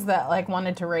friends that like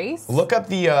wanted to race. Look up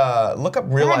real life.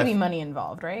 There had to be money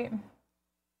involved, right?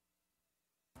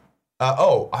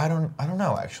 I don't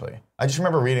know actually. I just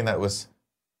remember reading that it was.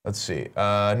 Let's see.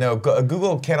 No,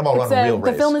 Google Cannonball Run real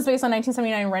race. The film is based on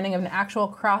 1979 running of an actual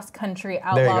cross-country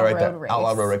outlaw road race.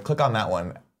 Outlaw road race. Click on that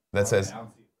one. That says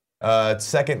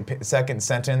second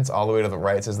sentence all the way to the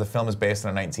right. It says the film is based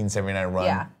on a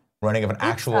 1979 running of an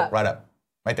actual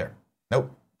right there.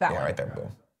 Nope. That one. Right there. Boom.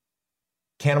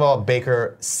 Cannonball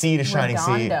Baker Sea to Shining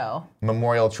Sea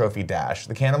Memorial Trophy Dash.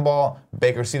 The Cannonball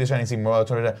Baker Sea to Shining Sea Memorial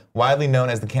Trophy Dash, widely known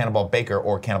as the Cannonball Baker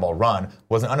or Cannonball Run,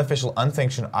 was an unofficial,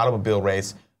 unsanctioned automobile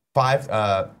race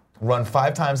run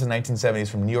 5 times in the 1970s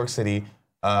from New York City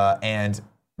and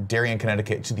Darien,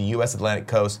 Connecticut to the U.S. Atlantic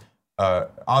coast,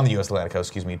 on the U.S. Atlantic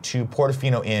coast, to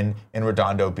Portofino Inn in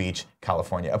Redondo Beach,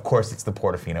 California. Of course, it's the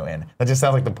Portofino Inn. That just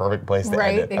sounds like the perfect place to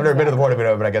end it. Exactly. I've never been to the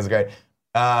Portofino, but I guess it's great.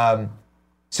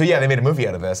 So yeah, they made a movie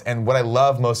out of this, and what I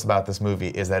love most about this movie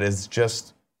is that it's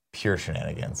just pure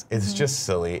shenanigans. It's just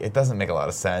silly. It doesn't make a lot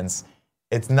of sense.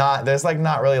 It's not. There's like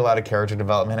not really a lot of character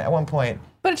development at one point.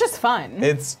 But it's just fun.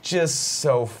 It's just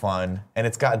so fun, and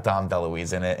it's got Dom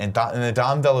DeLuise in it, and the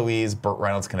Dom DeLuise Burt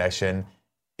Reynolds connection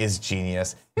is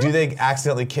genius. Do they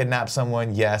accidentally kidnap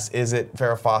someone? Yes. Is it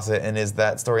Farrah Fawcett, and is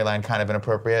that storyline kind of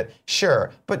inappropriate?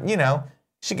 Sure, but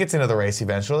she gets into the race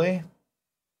eventually.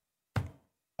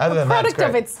 Other than that, it's great.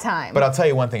 Of its time. But I'll tell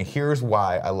you one thing. Here's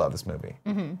why I love this movie.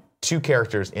 2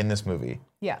 characters in this movie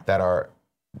that are,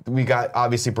 we got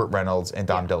obviously Burt Reynolds and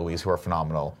Dom DeLuise, who are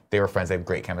phenomenal. They were friends. They have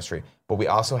great chemistry. But we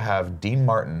also have Dean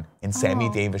Martin and Sammy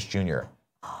Davis Jr.,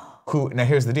 who, now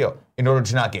here's the deal. In order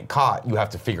to not get caught, you have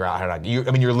to figure out how to,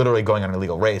 you're literally going on an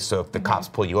illegal race, so if the cops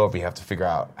pull you over, you have to figure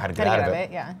out how to get out of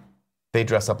it. Yeah. They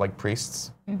dress up like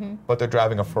priests, but they're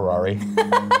driving a Ferrari.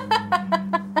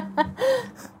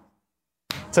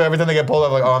 So every time they get pulled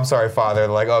over, like, oh, I'm sorry, Father. They're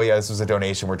like, oh, yeah, this was a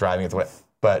donation. We're driving it.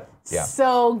 But, yeah.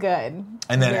 So good.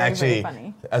 And then actually,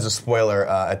 as a spoiler,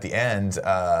 at the end,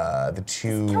 the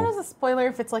 2... Does it count as a spoiler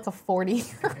if it's like a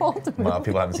 40-year-old movie? Well,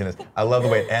 people haven't seen this. I love the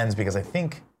way it ends because I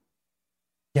think,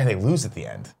 they lose at the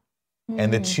end.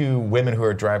 And the 2 women who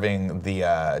are driving the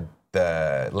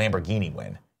Lamborghini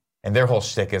win. And their whole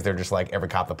shtick is they're just like, every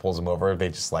cop that pulls them over, they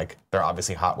just like, they're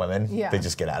obviously hot women. Yeah. They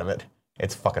just get out of it.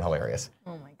 It's fucking hilarious.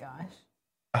 Oh, my gosh.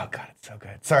 Oh, God, it's so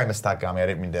good. Sorry, Ms. Takagami. I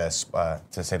didn't mean to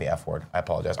say the F word. I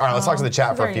apologize. All right, let's talk to the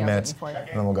chat for a few minutes, and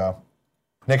then we'll go.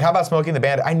 Nick, how about Smokey and the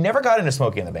Bandit? I never got into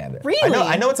Smokey and the Bandit. Really?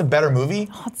 I know it's a better movie,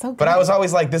 it's so good. But I was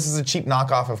always like, this is a cheap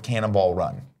knockoff of Cannonball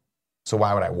Run. So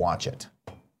why would I watch it?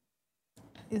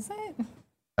 Is it?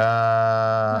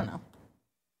 I don't know.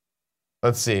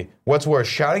 Let's see. What's worse,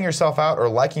 shouting yourself out or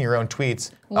liking your own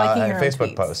tweets and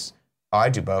Facebook posts? Oh, I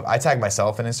do both. I tag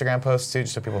myself in Instagram posts, too,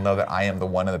 just so people know that I am the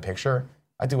one in the picture.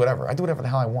 I do whatever. I do whatever the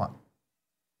hell I want.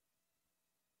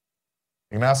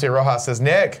 Ignacio Rojas says,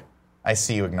 Nick, I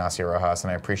see you, Ignacio Rojas, and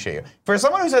I appreciate you. For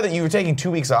someone who said that you were taking 2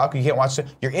 weeks off, you can't watch it,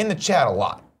 you're in the chat a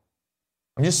lot.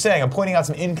 I'm just saying, I'm pointing out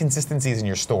some inconsistencies in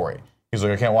your story. He's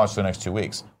like, I can't watch the next 2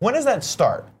 weeks. When does that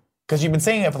start? Because you've been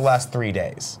saying it for the last 3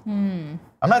 days. I'm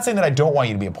not saying that I don't want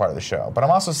you to be a part of the show, but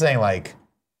I'm also saying, like,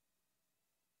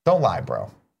 don't lie, bro.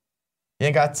 You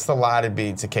ain't got to lie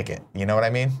to kick it. You know what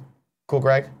I mean? Cool,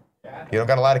 Greg? Yeah. You don't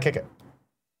got to lie to kick it.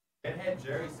 Pinhead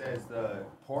Jerry says the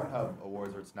Pornhub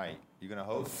Awards are tonight. You gonna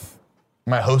host?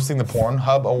 Am I hosting the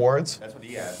Pornhub Awards? That's what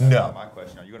he asked. No. My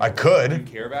question. Are you I could. Do you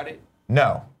care about it?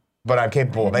 No, but I'm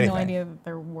capable of anything. I had no idea that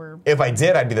there were. If I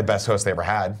did, I'd be the best host they ever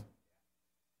had.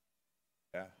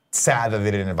 Yeah. Sad that they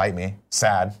didn't invite me.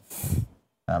 Sad.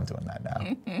 I'm doing that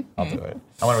now. I'll do it.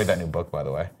 I want to read that new book, by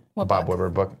the way. What Bob book?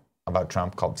 Woodward book about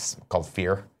Trump called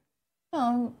Fear.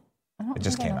 Oh, I don't It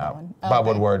just think I came know out. that one. Bob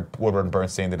Okay. Woodward and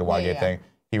Bernstein did the Watergate yeah. thing.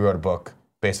 He wrote a book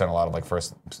based on a lot of like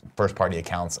first party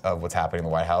accounts of what's happening in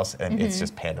the White House, and it's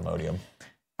just pandemonium.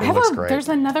 It looks great.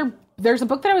 There's a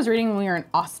book that I was reading when we were in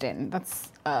Austin. That's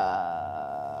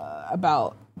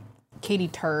about Katie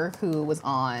Tur, who was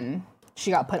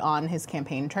she got put on his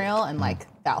campaign trail, and like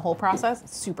that whole process.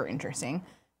 It's super interesting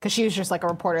because she was just like a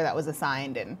reporter that was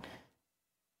assigned, and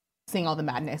seeing all the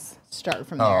madness start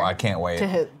from there. Oh, I can't wait. To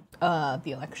hit the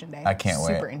election day. I can't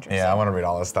wait. Super interesting. Yeah, I want to read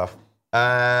all this stuff.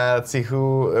 Let's see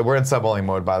who. We're in sub-only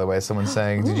mode, by the way. Someone's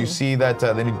saying, did you see that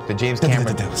the James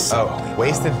Cameron?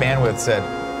 Wasted Bandwidth said,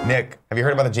 Nick, have you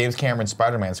heard about the James Cameron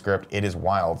Spider-Man script? It is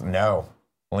wild. No.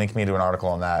 Link me to an article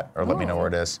on that, or let me know where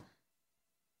it is.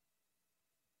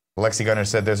 Lexi Gunner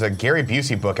said, there's a Gary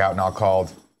Busey book out now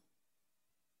called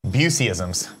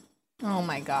Buseyisms. Oh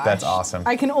my gosh. That's awesome.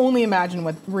 I can only imagine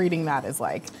what reading that is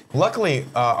like. Luckily,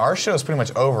 our show is pretty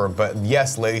much over, but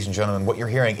yes, ladies and gentlemen, what you're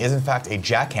hearing is in fact a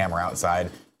jackhammer outside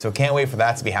So can't wait for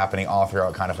that to be happening all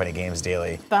throughout Kind of Funny Games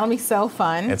Daily. That'll be so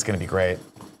fun. It's going to be great.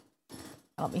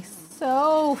 That'll be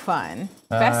so fun.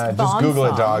 Best just Google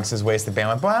song. it, dog, says wasted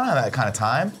bandwidth. But I don't have that kind of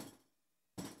time.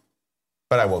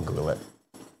 But I will Google it.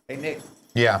 Hey, Nick.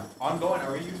 Yeah. Ongoing,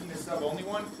 are we using this sub-only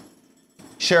one?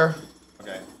 Sure.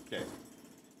 Okay.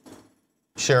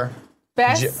 Sure.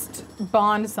 Best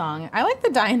Bond song. I like the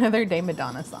Die Another Day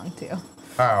Madonna song, too.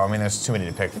 Oh, I mean, there's too many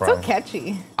to pick from. It's so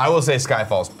catchy. I will say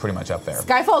Skyfall's pretty much up there.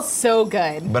 Skyfall's so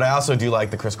good. But I also do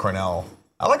like the Chris Cornell.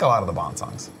 I like a lot of the Bond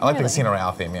songs. I like the Casino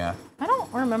Royale theme, yeah. I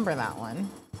don't remember that one.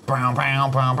 Brown,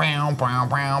 brown, brown, brown, brown,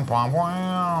 brown, brown,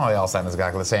 brown. They all sound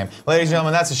exactly the same. Ladies and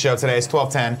gentlemen, that's the show today. It's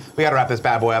 12:10. We got to wrap this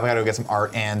bad boy up. I got to go get some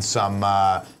art and some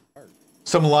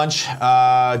lunch.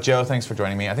 Joe, thanks for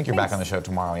joining me. I think you're back on the show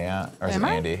tomorrow, yeah? Or is it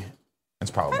Andy? It's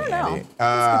probably Andy.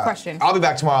 That's a good question. I'll be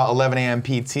back tomorrow, 11 a.m.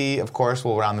 PT. Of course,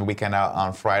 we'll round the weekend out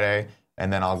on Friday,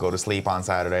 and then I'll go to sleep on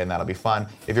Saturday, and that'll be fun.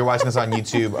 If you're watching this on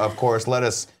YouTube, of course,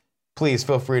 please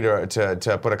feel free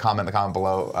to put a comment in the comment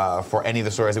below for any of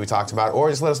the stories that we talked about,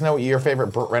 or just let us know what your favorite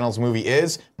Burt Reynolds movie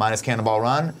is, minus Cannonball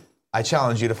Run. I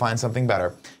challenge you to find something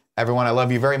better. Everyone, I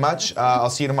love you very much. I'll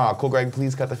see you tomorrow. Cool Greg,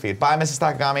 please cut the feed. Bye, Mrs.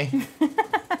 Takagami.